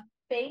adopted a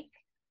fake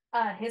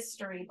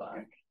history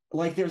book?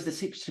 Like there's this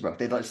history book.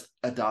 They just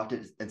adopt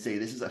it and say,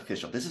 this is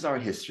official. This is our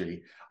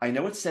history. I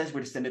know it says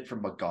we're descended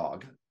from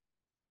Magog,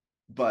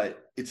 but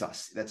it's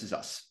us. That's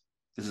us.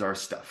 This is our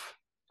stuff.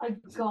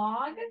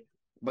 Magog?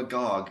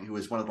 Magog, who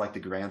was one of like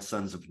the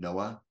grandsons of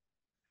Noah.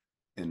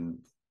 And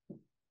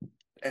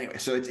anyway,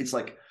 so it's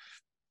like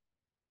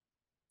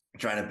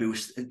trying to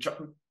boost.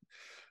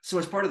 So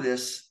as part of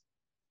this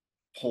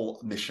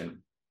whole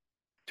mission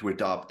to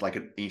adopt like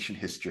an ancient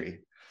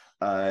history,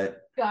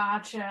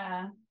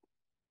 gotcha.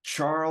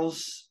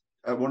 Charles,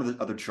 one of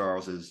the other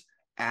Charleses,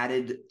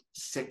 added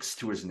 6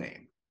 to his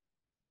name.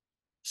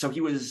 So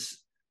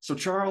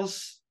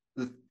Charles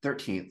the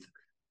 13th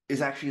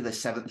is actually the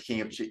 7th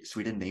king of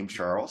Sweden named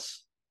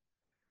Charles.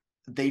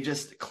 They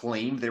just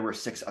claimed there were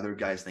 6 other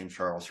guys named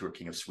Charles who were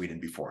king of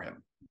Sweden before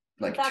him,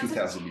 like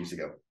 2,000 years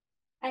ago.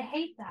 I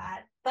hate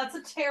that. That's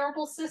a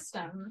terrible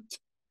system.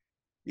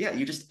 Yeah,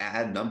 you just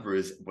add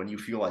numbers when you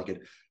feel like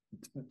it.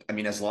 I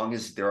mean, as long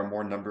as there are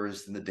more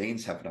numbers than the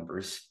Danes have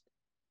numbers,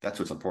 that's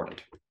what's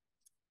important.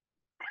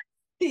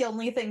 The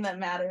only thing that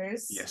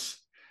matters. Yes.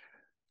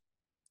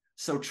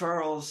 So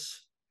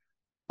Charles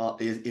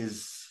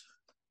is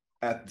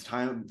at the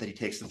time that he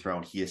takes the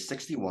throne, he is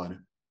 61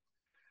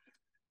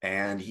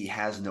 and he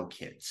has no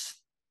kids.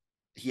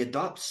 He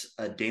adopts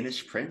a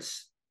Danish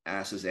prince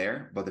as his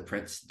heir, but the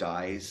prince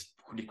dies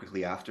pretty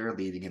quickly after,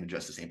 leaving him in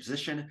just the same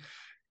position.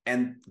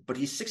 But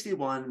he's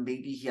 61,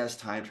 maybe he has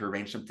time to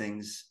arrange some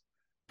things,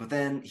 but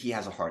then he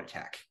has a heart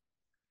attack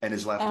and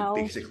is left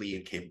basically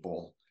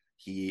incapable.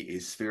 He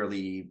is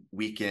fairly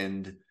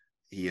weakened.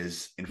 He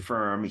is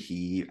infirm. I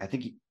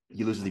think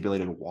he loses the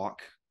ability to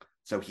walk.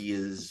 So he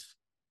is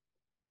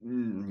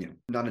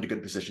not in a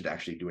good position to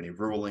actually do any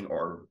ruling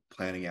or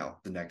planning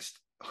out the next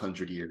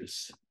 100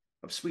 years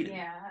of Sweden.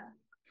 Yeah.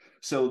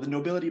 So the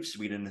nobility of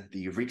Sweden,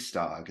 the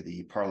Riksdag,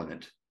 the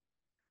parliament,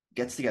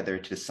 gets together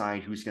to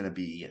decide who's going to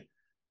be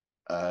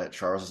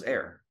Charles's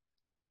heir.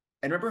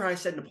 And remember how I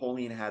said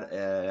Napoleon had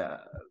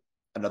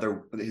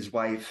his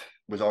wife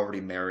was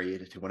already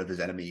married to one of his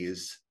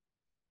enemies?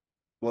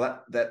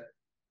 Well, that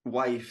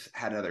wife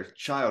had another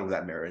child with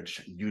that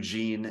marriage,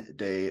 Eugene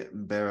de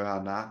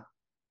Bernadotte.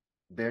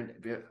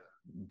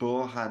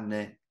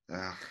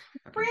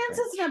 France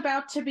isn't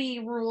about to be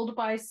ruled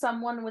by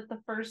someone with the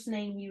first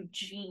name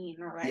Eugene,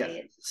 right?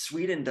 Yeah,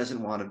 Sweden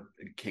doesn't want a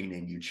king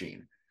named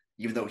Eugene,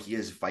 even though he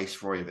is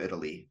viceroy of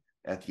Italy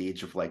at the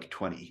age of like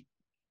 20.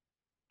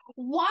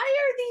 Why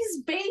are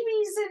these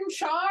babies in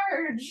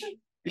charge?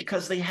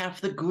 Because they have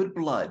the good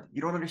blood.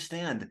 You don't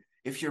understand.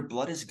 If your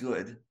blood is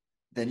good,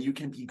 then you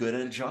can be good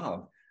at a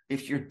job.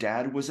 If your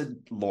dad was a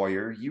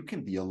lawyer, you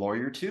can be a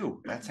lawyer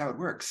too. That's how it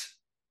works.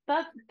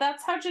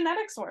 That's how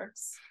genetics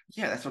works.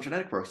 Yeah, that's how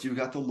genetics works. You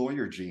got the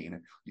lawyer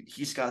gene.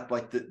 He's got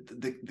like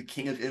the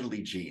king of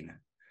Italy gene,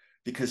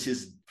 because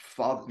his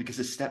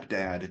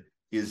stepdad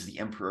is the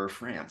emperor of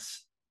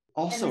France.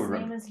 Also, and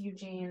his name is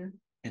Eugene.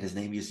 And his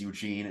name is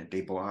Eugene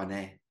de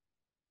Beauharnais.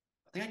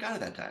 I think I got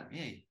it that time.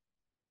 Yay!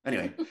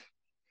 Anyway,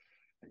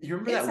 you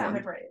remember that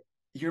one? Right.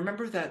 You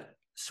remember that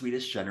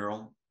Swedish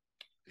general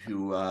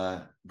who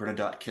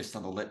Bernadotte kissed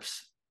on the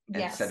lips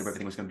and said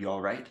everything was going to be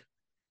all right?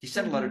 He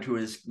sent a letter to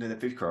his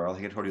nephew Carl.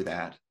 He had told you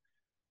that.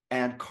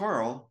 And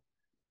Carl,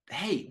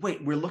 hey,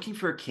 wait, we're looking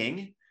for a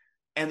king,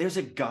 and there's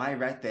a guy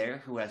right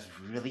there who has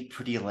really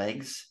pretty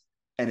legs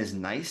and is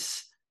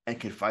nice and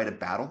can fight a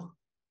battle.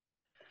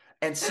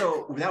 And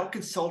so, without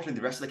consulting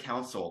the rest of the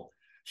council,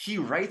 he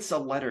writes a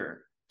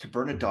letter to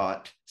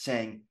Bernadotte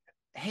saying,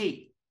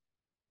 hey,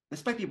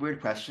 this might be a weird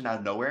question out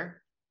of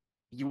nowhere.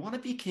 You want to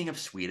be king of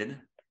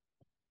Sweden?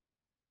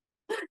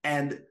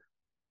 And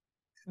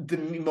the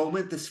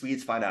moment the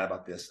Swedes find out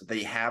about this,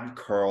 they have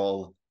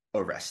Carl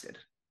arrested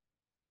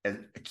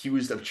and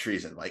accused of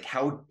treason. Like,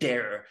 how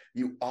dare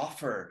you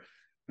offer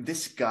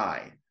this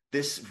guy,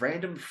 this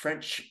random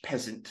French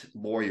peasant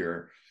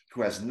lawyer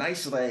who has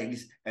nice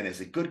legs and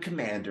is a good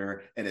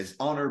commander and is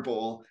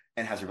honorable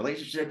and has a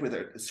relationship with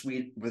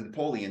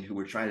Napoleon, who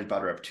we're trying to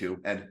butter up to.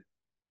 And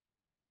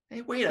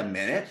hey, wait a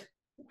minute.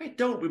 why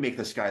don't we make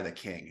this guy the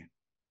king?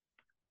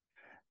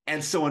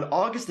 And so in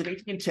August of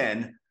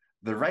 1810,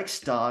 the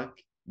Reichstag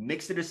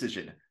makes the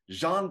decision.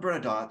 Jean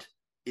Bernadotte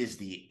is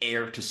the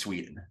heir to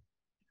Sweden.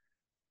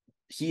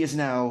 He is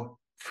now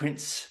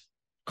Prince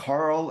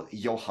Karl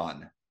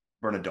Johann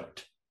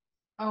Bernadotte.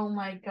 Oh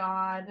my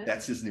God.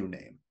 That's his new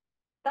name.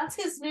 That's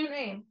his new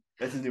name.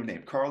 That's his new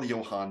name, Karl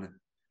Johann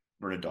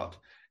Bernadotte.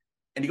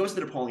 And he goes to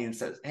Napoleon and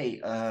says, hey,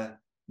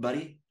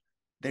 buddy,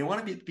 they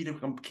want to be to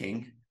become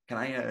king. Can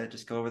I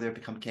just go over there and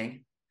become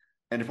king?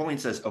 And Napoleon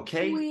says,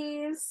 okay.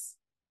 Please.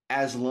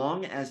 As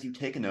long as you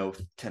take an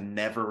oath to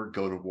never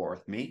go to war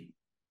with me.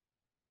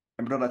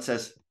 And Bernadotte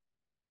says,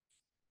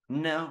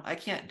 no, I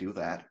can't do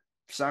that.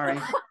 Sorry.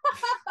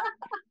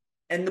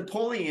 And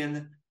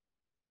Napoleon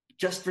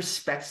just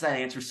respects that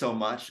answer so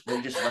much that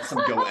he just lets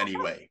him go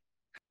anyway.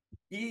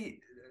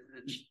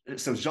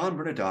 So Jean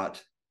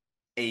Bernadotte,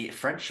 a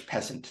French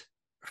peasant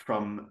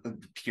from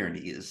the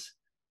Pyrenees,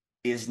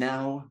 is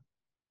now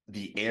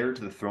the heir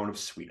to the throne of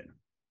Sweden.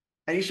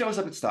 And he shows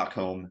up at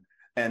Stockholm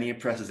and he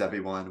impresses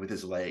everyone with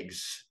his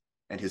legs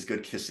and his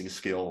good kissing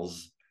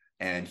skills.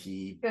 And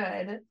he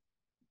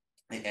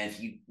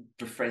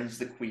befriends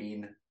the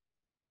queen.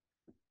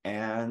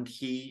 And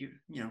he,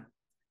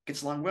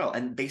 gets along well.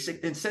 And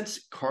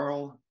since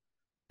Karl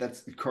the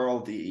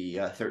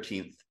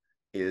 13th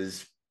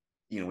is,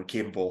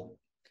 incapable,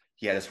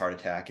 he had his heart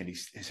attack and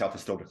his health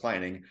is still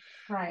declining.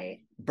 Right.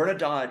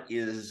 Bernadotte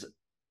is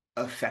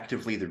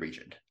effectively the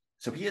regent.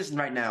 So he is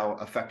right now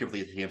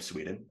effectively the king of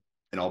Sweden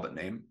in all but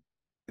name.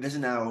 This is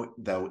now,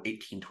 though,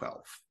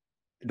 1812.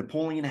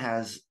 Napoleon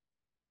has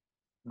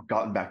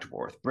gotten back to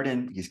war with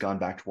Britain. He's gone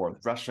back to war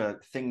with Russia.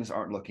 Things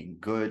aren't looking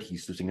good.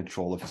 He's losing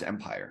control of his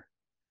empire.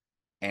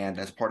 And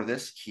as part of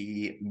this,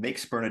 he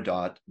makes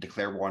Bernadotte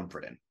declare war on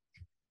Britain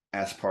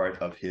as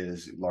part of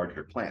his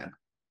larger plan.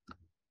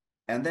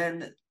 And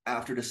then,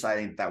 after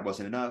deciding that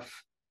wasn't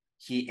enough,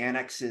 he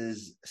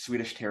annexes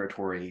Swedish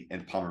territory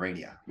in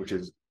Pomerania, which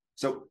is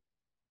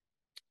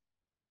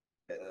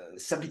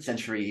 17th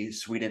century,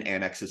 Sweden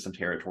annexes some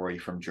territory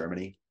from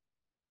Germany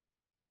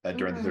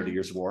during the 30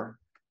 Years' War.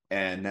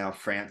 And now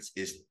France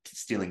is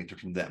stealing it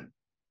from them.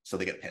 So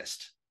they get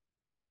pissed.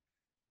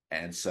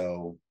 And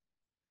so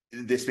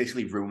this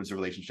basically ruins the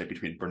relationship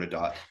between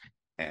Bernadotte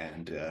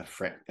and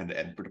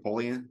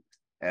Napoleon,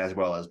 as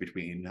well as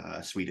between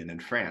Sweden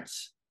and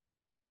France.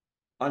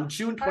 On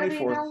June 24th... Are they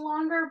no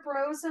longer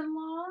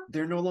bros-in-law?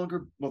 They're no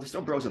longer... Well, they're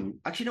still bros-in-law.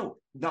 Actually, no,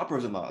 not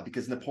bros-in-law,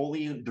 because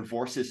Napoleon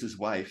divorces his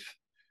wife,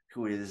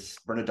 who is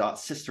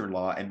Bernadotte's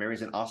sister-in-law, and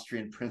marries an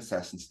Austrian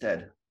princess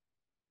instead.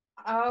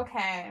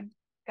 Okay.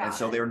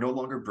 So they are no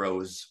longer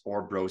bros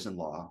or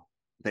bros-in-law.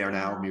 They are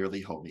now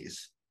merely homies.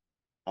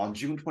 On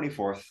June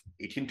 24th,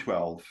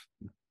 1812,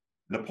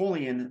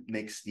 Napoleon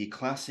makes the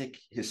classic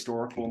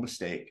historical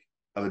mistake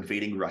of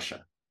invading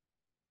Russia.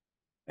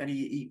 And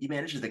he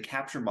manages to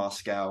capture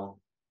Moscow,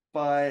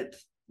 but,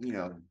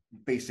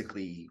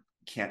 basically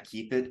can't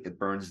keep it. It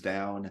burns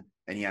down,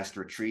 and he has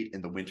to retreat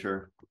in the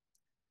winter,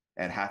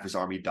 and half his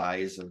army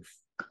dies of,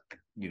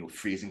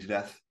 freezing to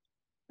death.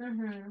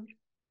 Mm-hmm.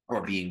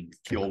 Or being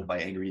killed by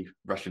angry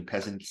Russian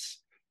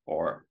peasants,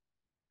 or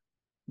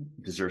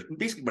desert,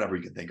 basically whatever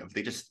you can think of.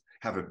 They just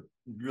have a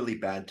really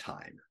bad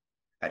time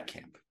at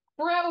camp.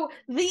 Bro,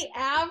 the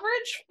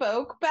average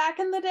folk back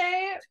in the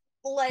day,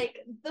 like,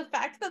 the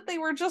fact that they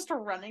were just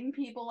running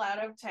people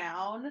out of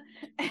town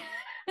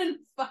and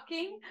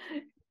fucking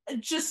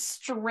just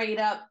straight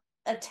up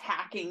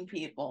attacking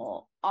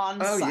people on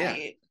site.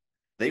 Yeah.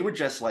 They would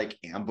just,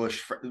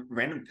 ambush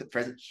random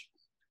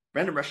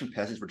Russian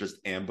peasants would just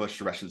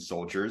ambush Russian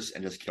soldiers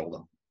and just kill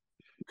them.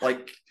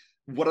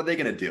 What are they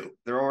going to do?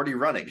 They're already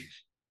running.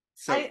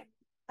 So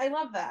I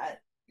love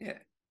that. Yeah.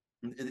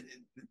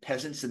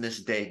 Peasants in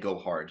this day go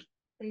hard.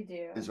 They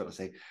do. Is what I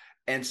say.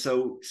 And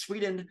so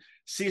Sweden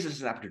sees this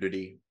as an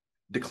opportunity,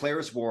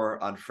 declares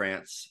war on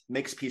France,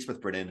 makes peace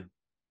with Britain,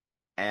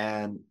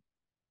 and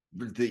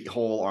the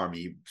whole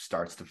army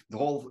the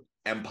whole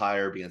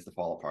empire begins to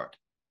fall apart.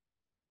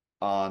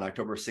 On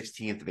October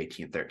 16th of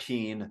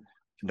 1813,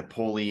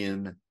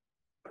 Napoleon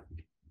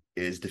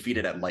is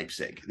defeated at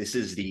Leipzig. This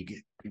is the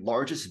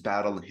largest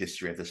battle in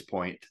history at this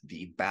point,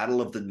 the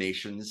Battle of the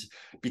Nations,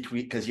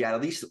 because you had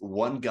at least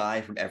one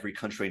guy from every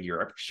country in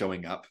Europe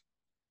showing up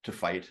to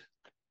fight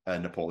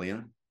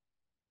Napoleon.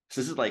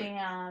 So this is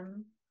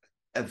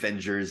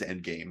Avengers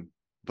Endgame,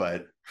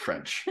 but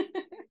French.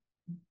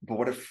 But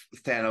what if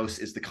Thanos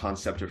is the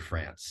concept of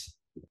France?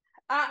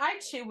 I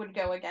too would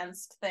go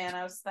against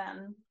Thanos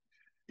then.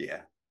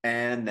 Yeah.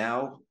 And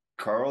now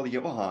Karl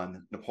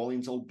Johann,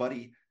 Napoleon's old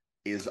buddy,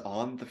 is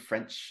on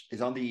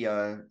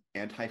the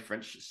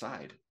anti-French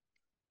side,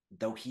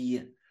 though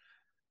he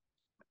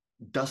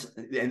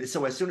doesn't. And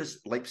so as soon as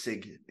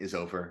Leipzig is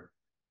over,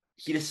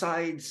 he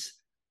decides,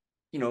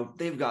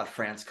 they've got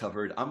France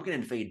covered. I'm going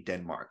to invade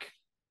Denmark.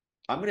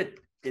 And he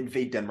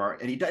invades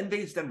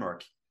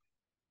Denmark,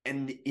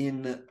 and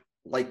in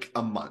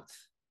a month,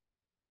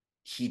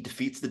 he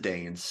defeats the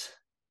Danes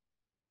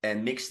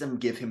and makes them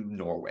give him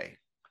Norway.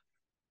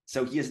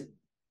 So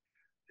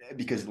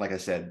because, like I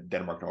said,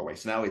 Denmark, Norway.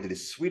 So now it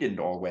is Sweden,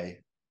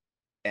 Norway,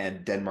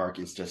 and Denmark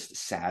is just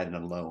sad and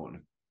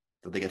alone.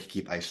 So they get to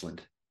keep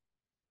Iceland.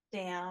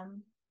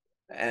 Damn.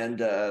 And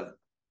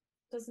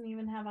Doesn't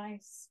even have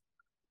ice.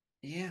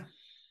 yeah,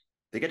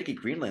 they get to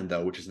keep Greenland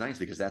though, which is nice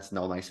because that's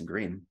now nice and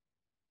green.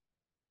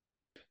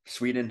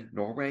 Sweden,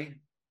 Norway.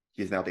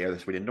 He is now the heir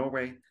of Sweden,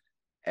 Norway,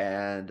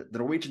 and the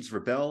Norwegians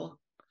rebel,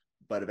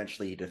 but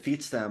eventually he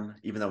defeats them,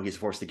 even though he's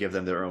forced to give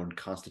them their own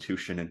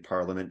constitution and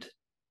parliament.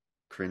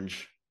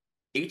 Cringe.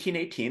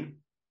 1818,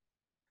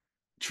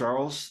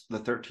 Charles the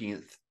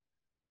 13th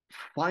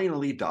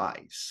finally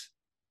dies.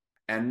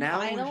 And now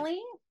Finally?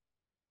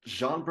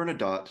 Jean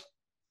Bernadotte,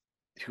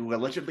 who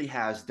allegedly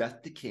has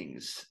Death to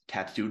Kings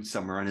tattooed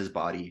somewhere on his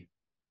body,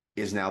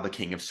 is now the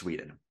king of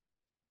Sweden.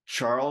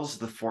 Charles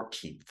the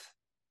 14th.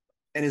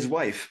 And his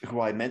wife, who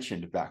I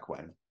mentioned back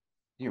when,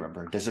 you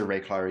remember, Desiree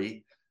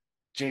Clary,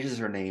 changes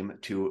her name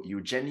to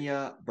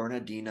Eugenia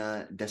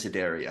Bernardina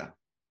Desideria.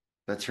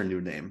 That's her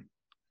new name.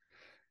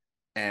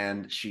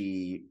 And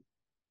she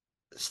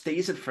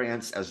stays in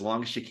France as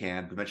long as she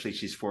can. But eventually,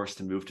 she's forced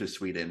to move to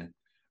Sweden,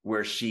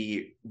 where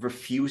she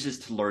refuses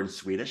to learn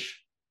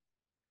Swedish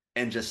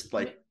and just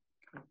like,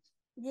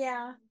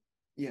 yeah,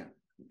 yeah,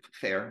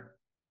 fair.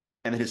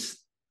 And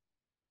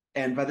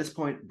and by this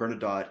point,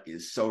 Bernadotte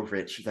is so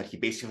rich that he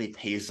basically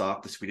pays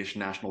off the Swedish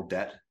national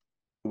debt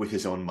with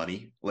his own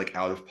money, like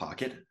out of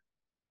pocket.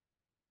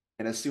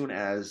 And as soon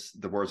as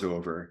the war's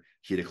over,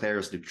 he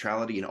declares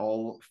neutrality in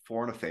all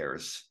foreign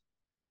affairs.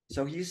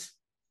 So he's,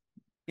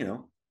 you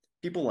know,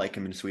 people like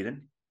him in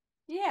Sweden.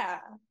 yeah.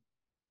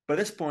 By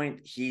this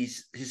point,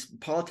 his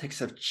politics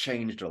have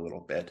changed a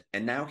little bit,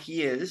 and now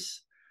he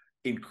is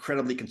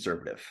incredibly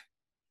conservative.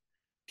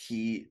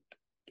 He,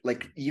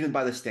 like, even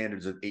by the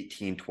standards of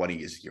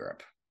 1820s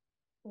Europe,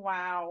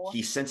 Wow.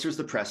 he censors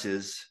the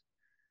presses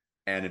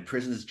and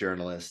imprisons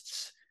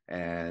journalists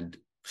and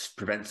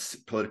prevents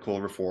political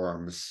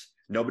reforms.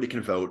 Nobody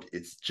can vote.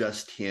 It's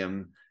just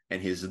him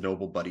and his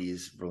noble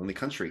buddies ruling the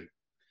country.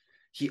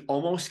 He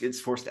almost gets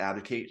forced to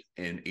abdicate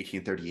in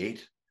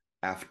 1838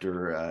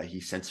 after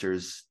he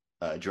censors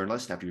a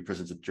journalist, after he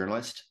imprisons a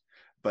journalist,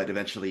 but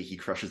eventually he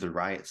crushes the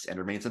riots and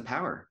remains in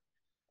power.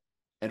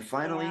 And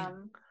finally,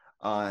 Damn.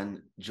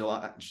 on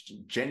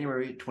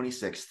January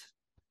 26th,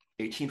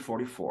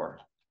 1844,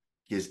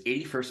 his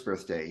 81st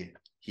birthday,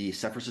 he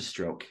suffers a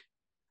stroke,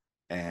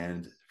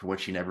 and from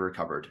which he never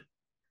recovered,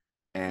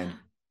 and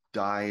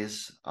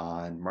dies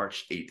on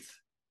March 8th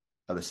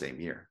of the same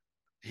year.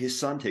 His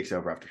son takes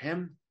over after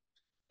him,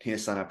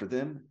 his son after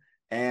them,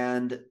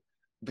 and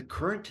the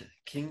current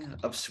king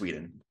of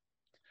Sweden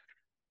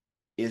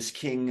is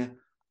King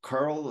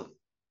Carl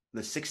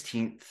the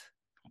 16th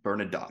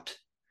Bernadotte.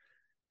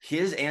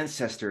 His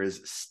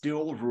ancestors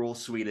still rule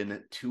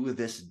Sweden to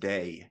this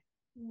day.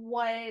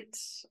 What?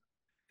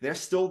 They're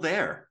still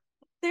there.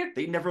 They're,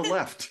 They never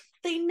left.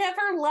 They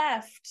never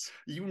left.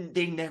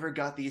 They never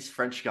got these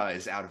French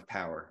guys out of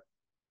power.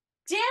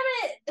 Damn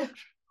it.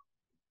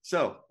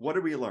 So, what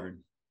did we learn?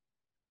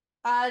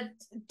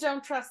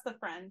 Don't trust the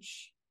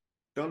French.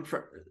 Don't.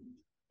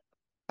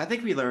 I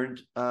think we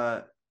learned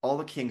all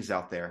the kings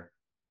out there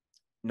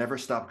never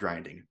stop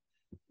grinding.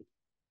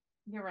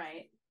 You're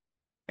right.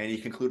 Any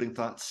concluding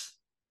thoughts?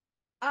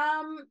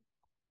 Um,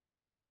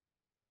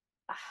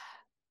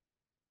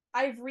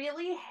 I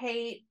really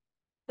hate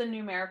the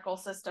numerical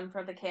system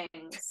for the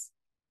kings.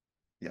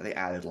 Yeah, they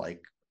added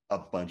like a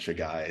bunch of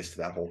guys to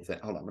that whole thing.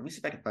 Hold on, let me see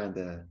if I can find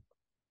the.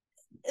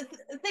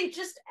 They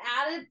just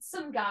added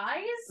some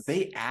guys.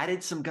 They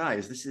added some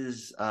guys. This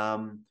is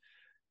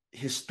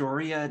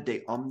Historia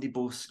de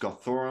omnibus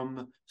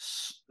Gothorum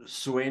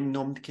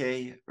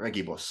suenomque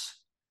regibus,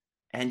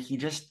 and he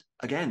just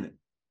again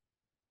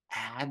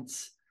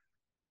adds.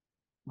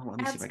 Well,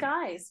 Adds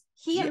guys.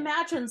 He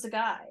imagines a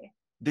guy.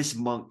 This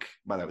monk,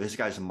 by the way, this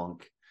guy's a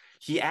monk.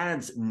 He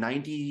adds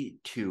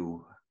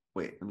 92.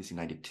 Wait, let me see,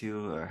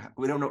 92. Or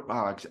we don't know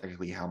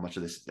actually how much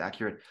of this is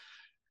accurate.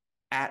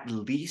 At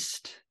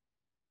least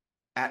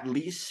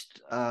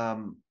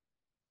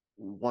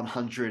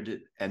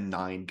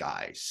 109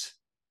 guys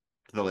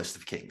to the list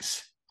of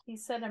kings. He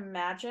said,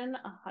 imagine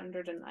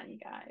 109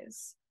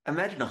 guys.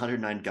 Imagine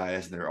 109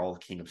 guys, and they're all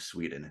king of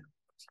Sweden.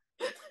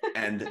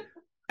 And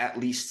at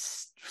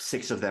least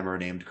 6 of them are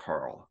named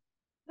Carl.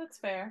 That's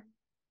fair.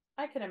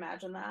 I can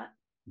imagine that.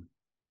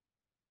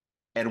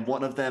 And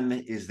one of them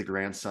is the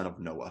grandson of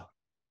Noah.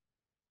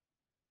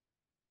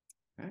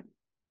 Right.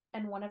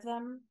 And one of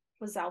them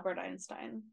was Albert Einstein.